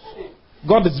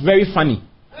 God is very funny.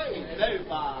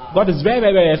 God is very,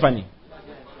 very, very funny.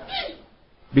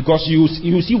 Because you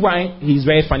see why he is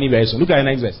very funny very soon. Look at the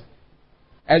next verse.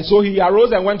 And so he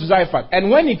arose and went to Zarephath. And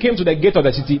when he came to the gate of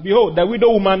the city, behold, the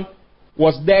widow woman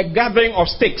was there gathering of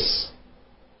sticks.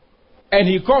 And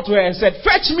he called to her and said,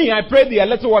 fetch me, I pray thee, a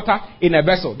little water in a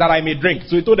vessel that I may drink.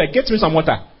 So he told her, get me some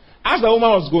water. As the woman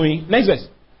was going, next verse.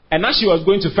 And as she was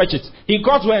going to fetch it, he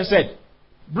called to her and said,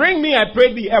 bring me, I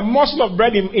pray thee, a morsel of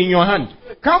bread in your hand.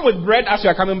 Come with bread as you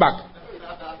are coming back.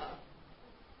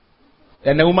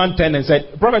 And the woman turned and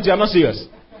said, prophet, you are not serious.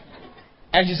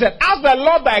 And she said, as the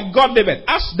Lord thy God liveth,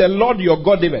 as the Lord your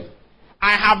God liveth,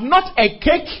 I have not a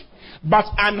cake, but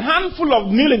an handful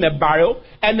of meal in a barrel,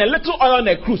 and a little oil in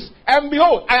a cruse. And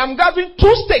behold, I am gathering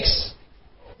 2 sticks.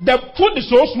 The food is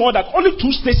so small that only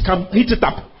 2 sticks can heat it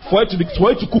up for it to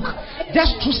cook.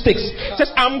 Just 2 sticks. It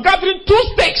says, I'm gathering 2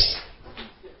 sticks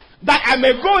that I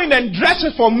may go in and dress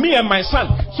it for me and my son,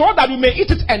 so that we may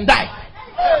eat it and die.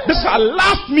 This is our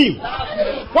last meal.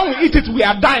 When we eat it, we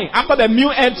are dying. After the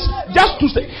meal ends, just 2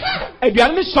 sticks.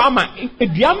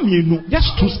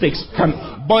 Just 2 sticks can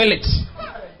boil it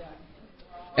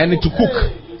and to cook.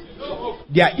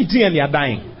 They are eating and they are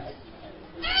dying.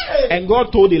 And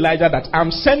God told Elijah that I'm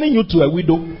sending you to a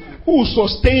widow who will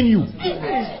sustain you,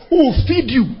 who will feed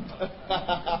you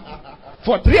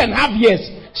for 3.5 years.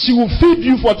 She will feed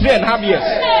you for 3.5 years.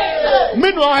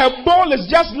 Meanwhile, her bowl is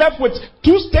just left with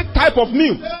 2 stick type of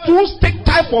meal. 2 stick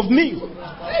type of meal.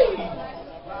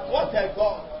 What a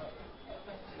God.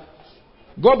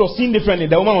 God was seen differently.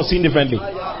 The woman was seen differently.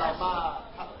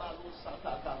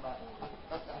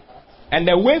 And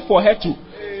the way for her to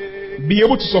be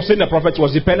able to sustain the prophet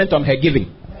was dependent on her giving.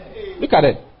 Look at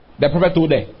it. The prophet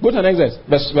told her. Go to the next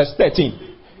verse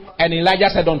 13. And Elijah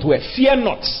said unto her, fear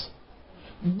not.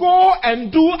 Go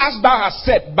and do as thou hast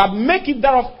said, but make it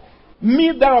thereof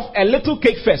a little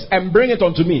cake first, and bring it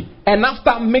unto me. And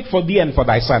after make for thee and for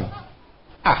thy son.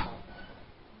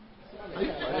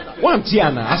 One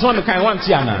tiana. As one kind, one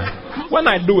tiana. When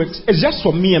I do it, it's just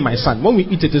for me and my son. When we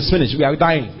eat it, it's finished. We are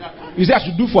dying. You say I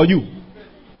should do for you,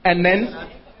 and then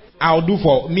I'll do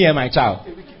for me and my child.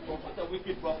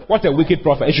 What a wicked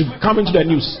prophet. It should come into the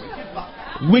news.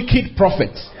 Wicked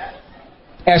prophet.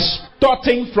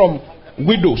 Extorting from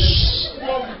widows.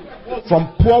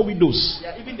 From poor widows.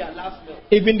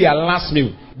 Even their last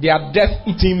meal. Their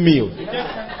death-eating meal.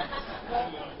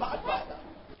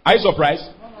 Are you surprised?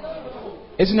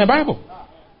 It's in the Bible.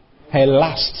 Her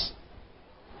last.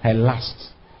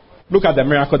 Look at the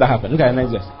miracle that happened. Look at the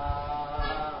next verse.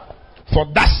 For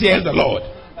thus says the Lord,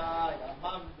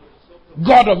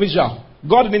 God of Israel.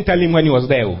 God didn't tell him when he was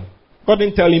there. God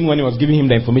didn't tell him when he was giving him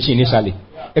the information initially.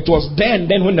 It was then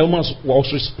when the woman was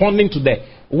responding to the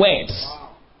words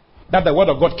that the word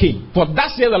of God came. For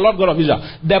thus says the Lord God of Israel,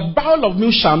 the bowl of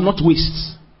milk shall not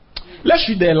waste. Let's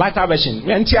read the lighter version.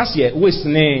 Waste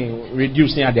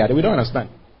reduce. We don't understand.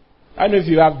 I don't know if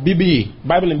you have BBE,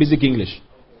 Bible in Basic English.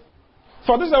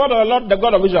 For this is the word of the Lord, the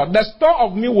God of Israel. The store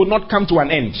of milk will not come to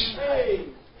an end.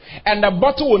 And the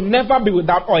bottle will never be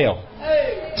without oil.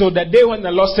 Till the day when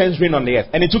the Lord sends rain on the earth.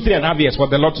 And it took 3.5 years for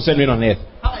the Lord to send rain on the earth.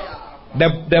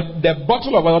 The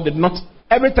bottle of oil did not.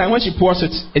 Every time when she pours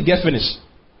it, it gets finished.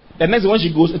 The next day when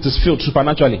she goes, it is filled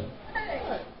supernaturally.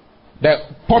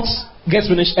 The pot gets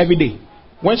finished every day.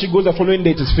 When she goes the following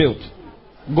day, it is filled.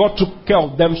 God took care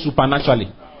of them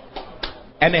supernaturally.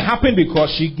 And it happened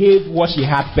because she gave what she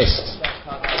had first.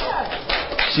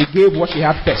 She gave what she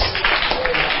had first.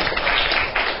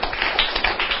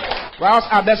 Whilst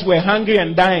others were hungry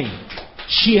and dying,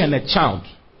 she and a child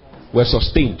were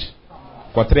sustained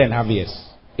for 3.5 years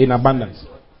in abundance.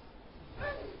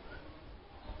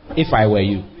 If I were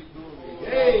you,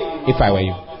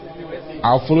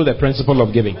 I'll follow the principle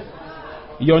of giving.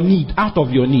 Your need, out of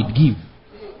your need, give.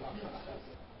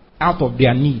 Out of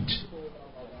their need.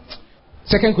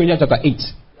 2 Corinthians chapter 8,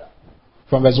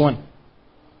 from verse 1.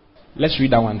 Let's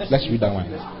read that one. Let's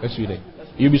read it.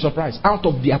 You'll be surprised. Out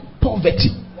of their poverty.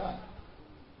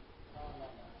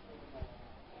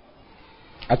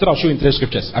 I thought I'll show you 3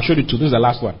 scriptures. I showed you 2. This is the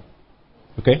last one.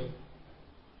 Okay?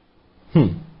 2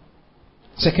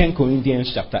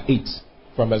 Corinthians chapter 8,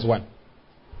 from verse 1.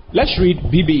 Let's read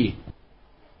BBE.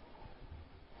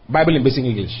 Bible in Basic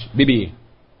English. BBE.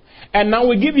 And now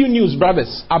we give you news,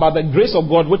 brothers, about the grace of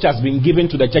God which has been given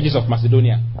to the churches of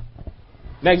Macedonia.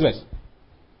 Next verse.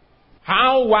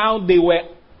 How while they were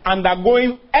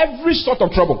undergoing every sort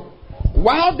of trouble,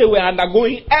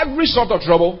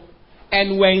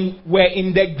 and when were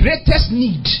in the greatest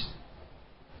need,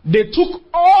 They took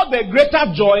all the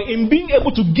greater joy in being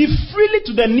able to give freely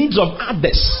to the needs of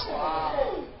others.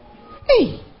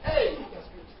 Hey.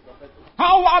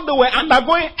 How while they were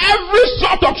undergoing every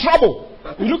sort of trouble,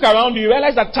 you look around you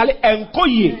realize that Charlie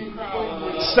Enkoye,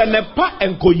 Senepa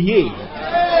Enkoye,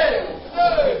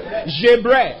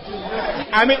 Jebre.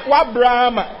 I mean, what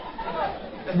Brahma?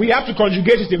 We have to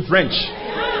conjugate it in French.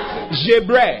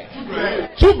 Jebre,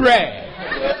 Tubre,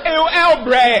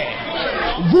 Elbre,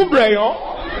 Vubreyon,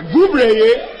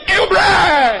 Vubreye, Elbre.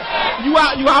 You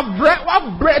have bread,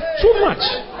 what bread too much.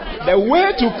 The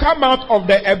way to come out of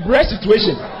the bread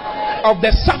situation, of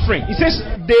the suffering. He says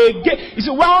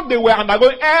while they were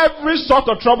undergoing every sort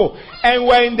of trouble and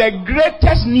were in the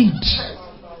greatest need.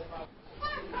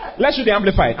 Let's read the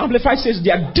Amplified. Amplified says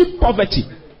their deep poverty.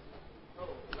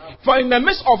 For in the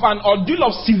midst of an ordeal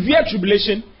of severe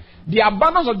tribulation, the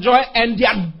abundance of joy and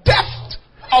their depth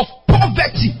of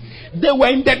poverty. They were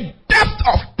in the depth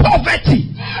of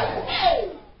poverty.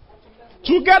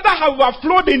 Together have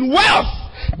overflowed in wealth.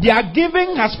 Their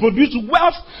giving has produced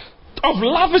wealth of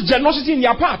lavish generosity in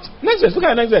their part. Next verse. Look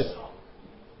at the next verse.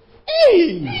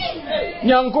 Hey!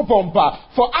 Nyanko Pompa.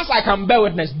 For as I can bear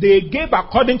witness, they gave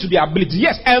according to their ability.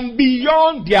 Yes, and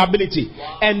beyond their ability.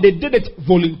 And they did it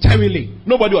voluntarily.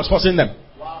 Nobody was forcing them.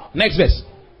 Next verse.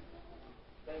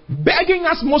 Begging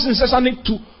us most incessantly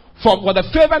for the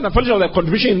favor and the fellowship of the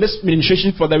contribution in this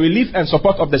administration for the relief and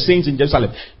support of the saints in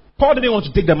Jerusalem. Paul didn't want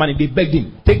to take the money. They begged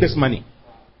him. Take this money.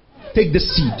 Take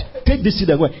this seed. Take this seed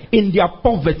and go. In their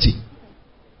poverty.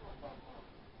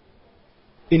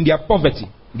 In their poverty,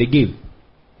 they gave.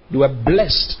 They were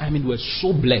blessed. I mean, they were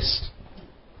so blessed.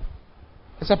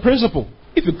 It's a principle.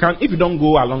 If you don't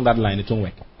go along that line, it won't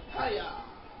work.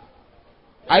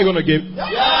 Are you going to give?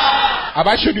 Yeah. Have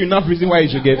I showed you enough reason why you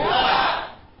should give? Yeah.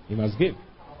 You must give.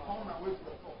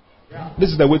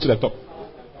 This is the way to the top.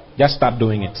 Just start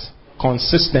doing it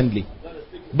consistently.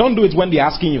 Don't do it when they're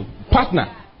asking you. Partner.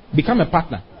 Become a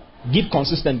partner. Give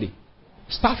consistently.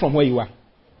 Start from where you are.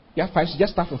 You have 5 cities,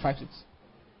 just start from 5 cities.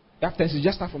 You have 10 cities,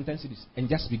 just start from 10 cities. And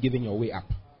just be giving your way up.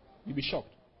 You'll be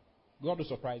shocked. God will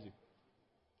surprise you.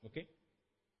 Okay?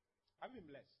 Have been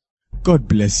blessed. God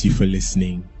bless you for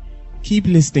listening. Keep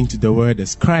listening to the word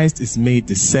as Christ is made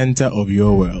the center of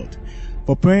your world.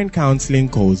 For prayer and counseling,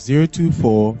 call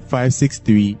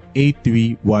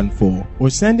 024-563-8314 or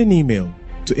send an email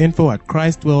to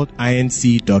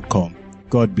info@christworldinc.com.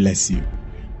 God bless you.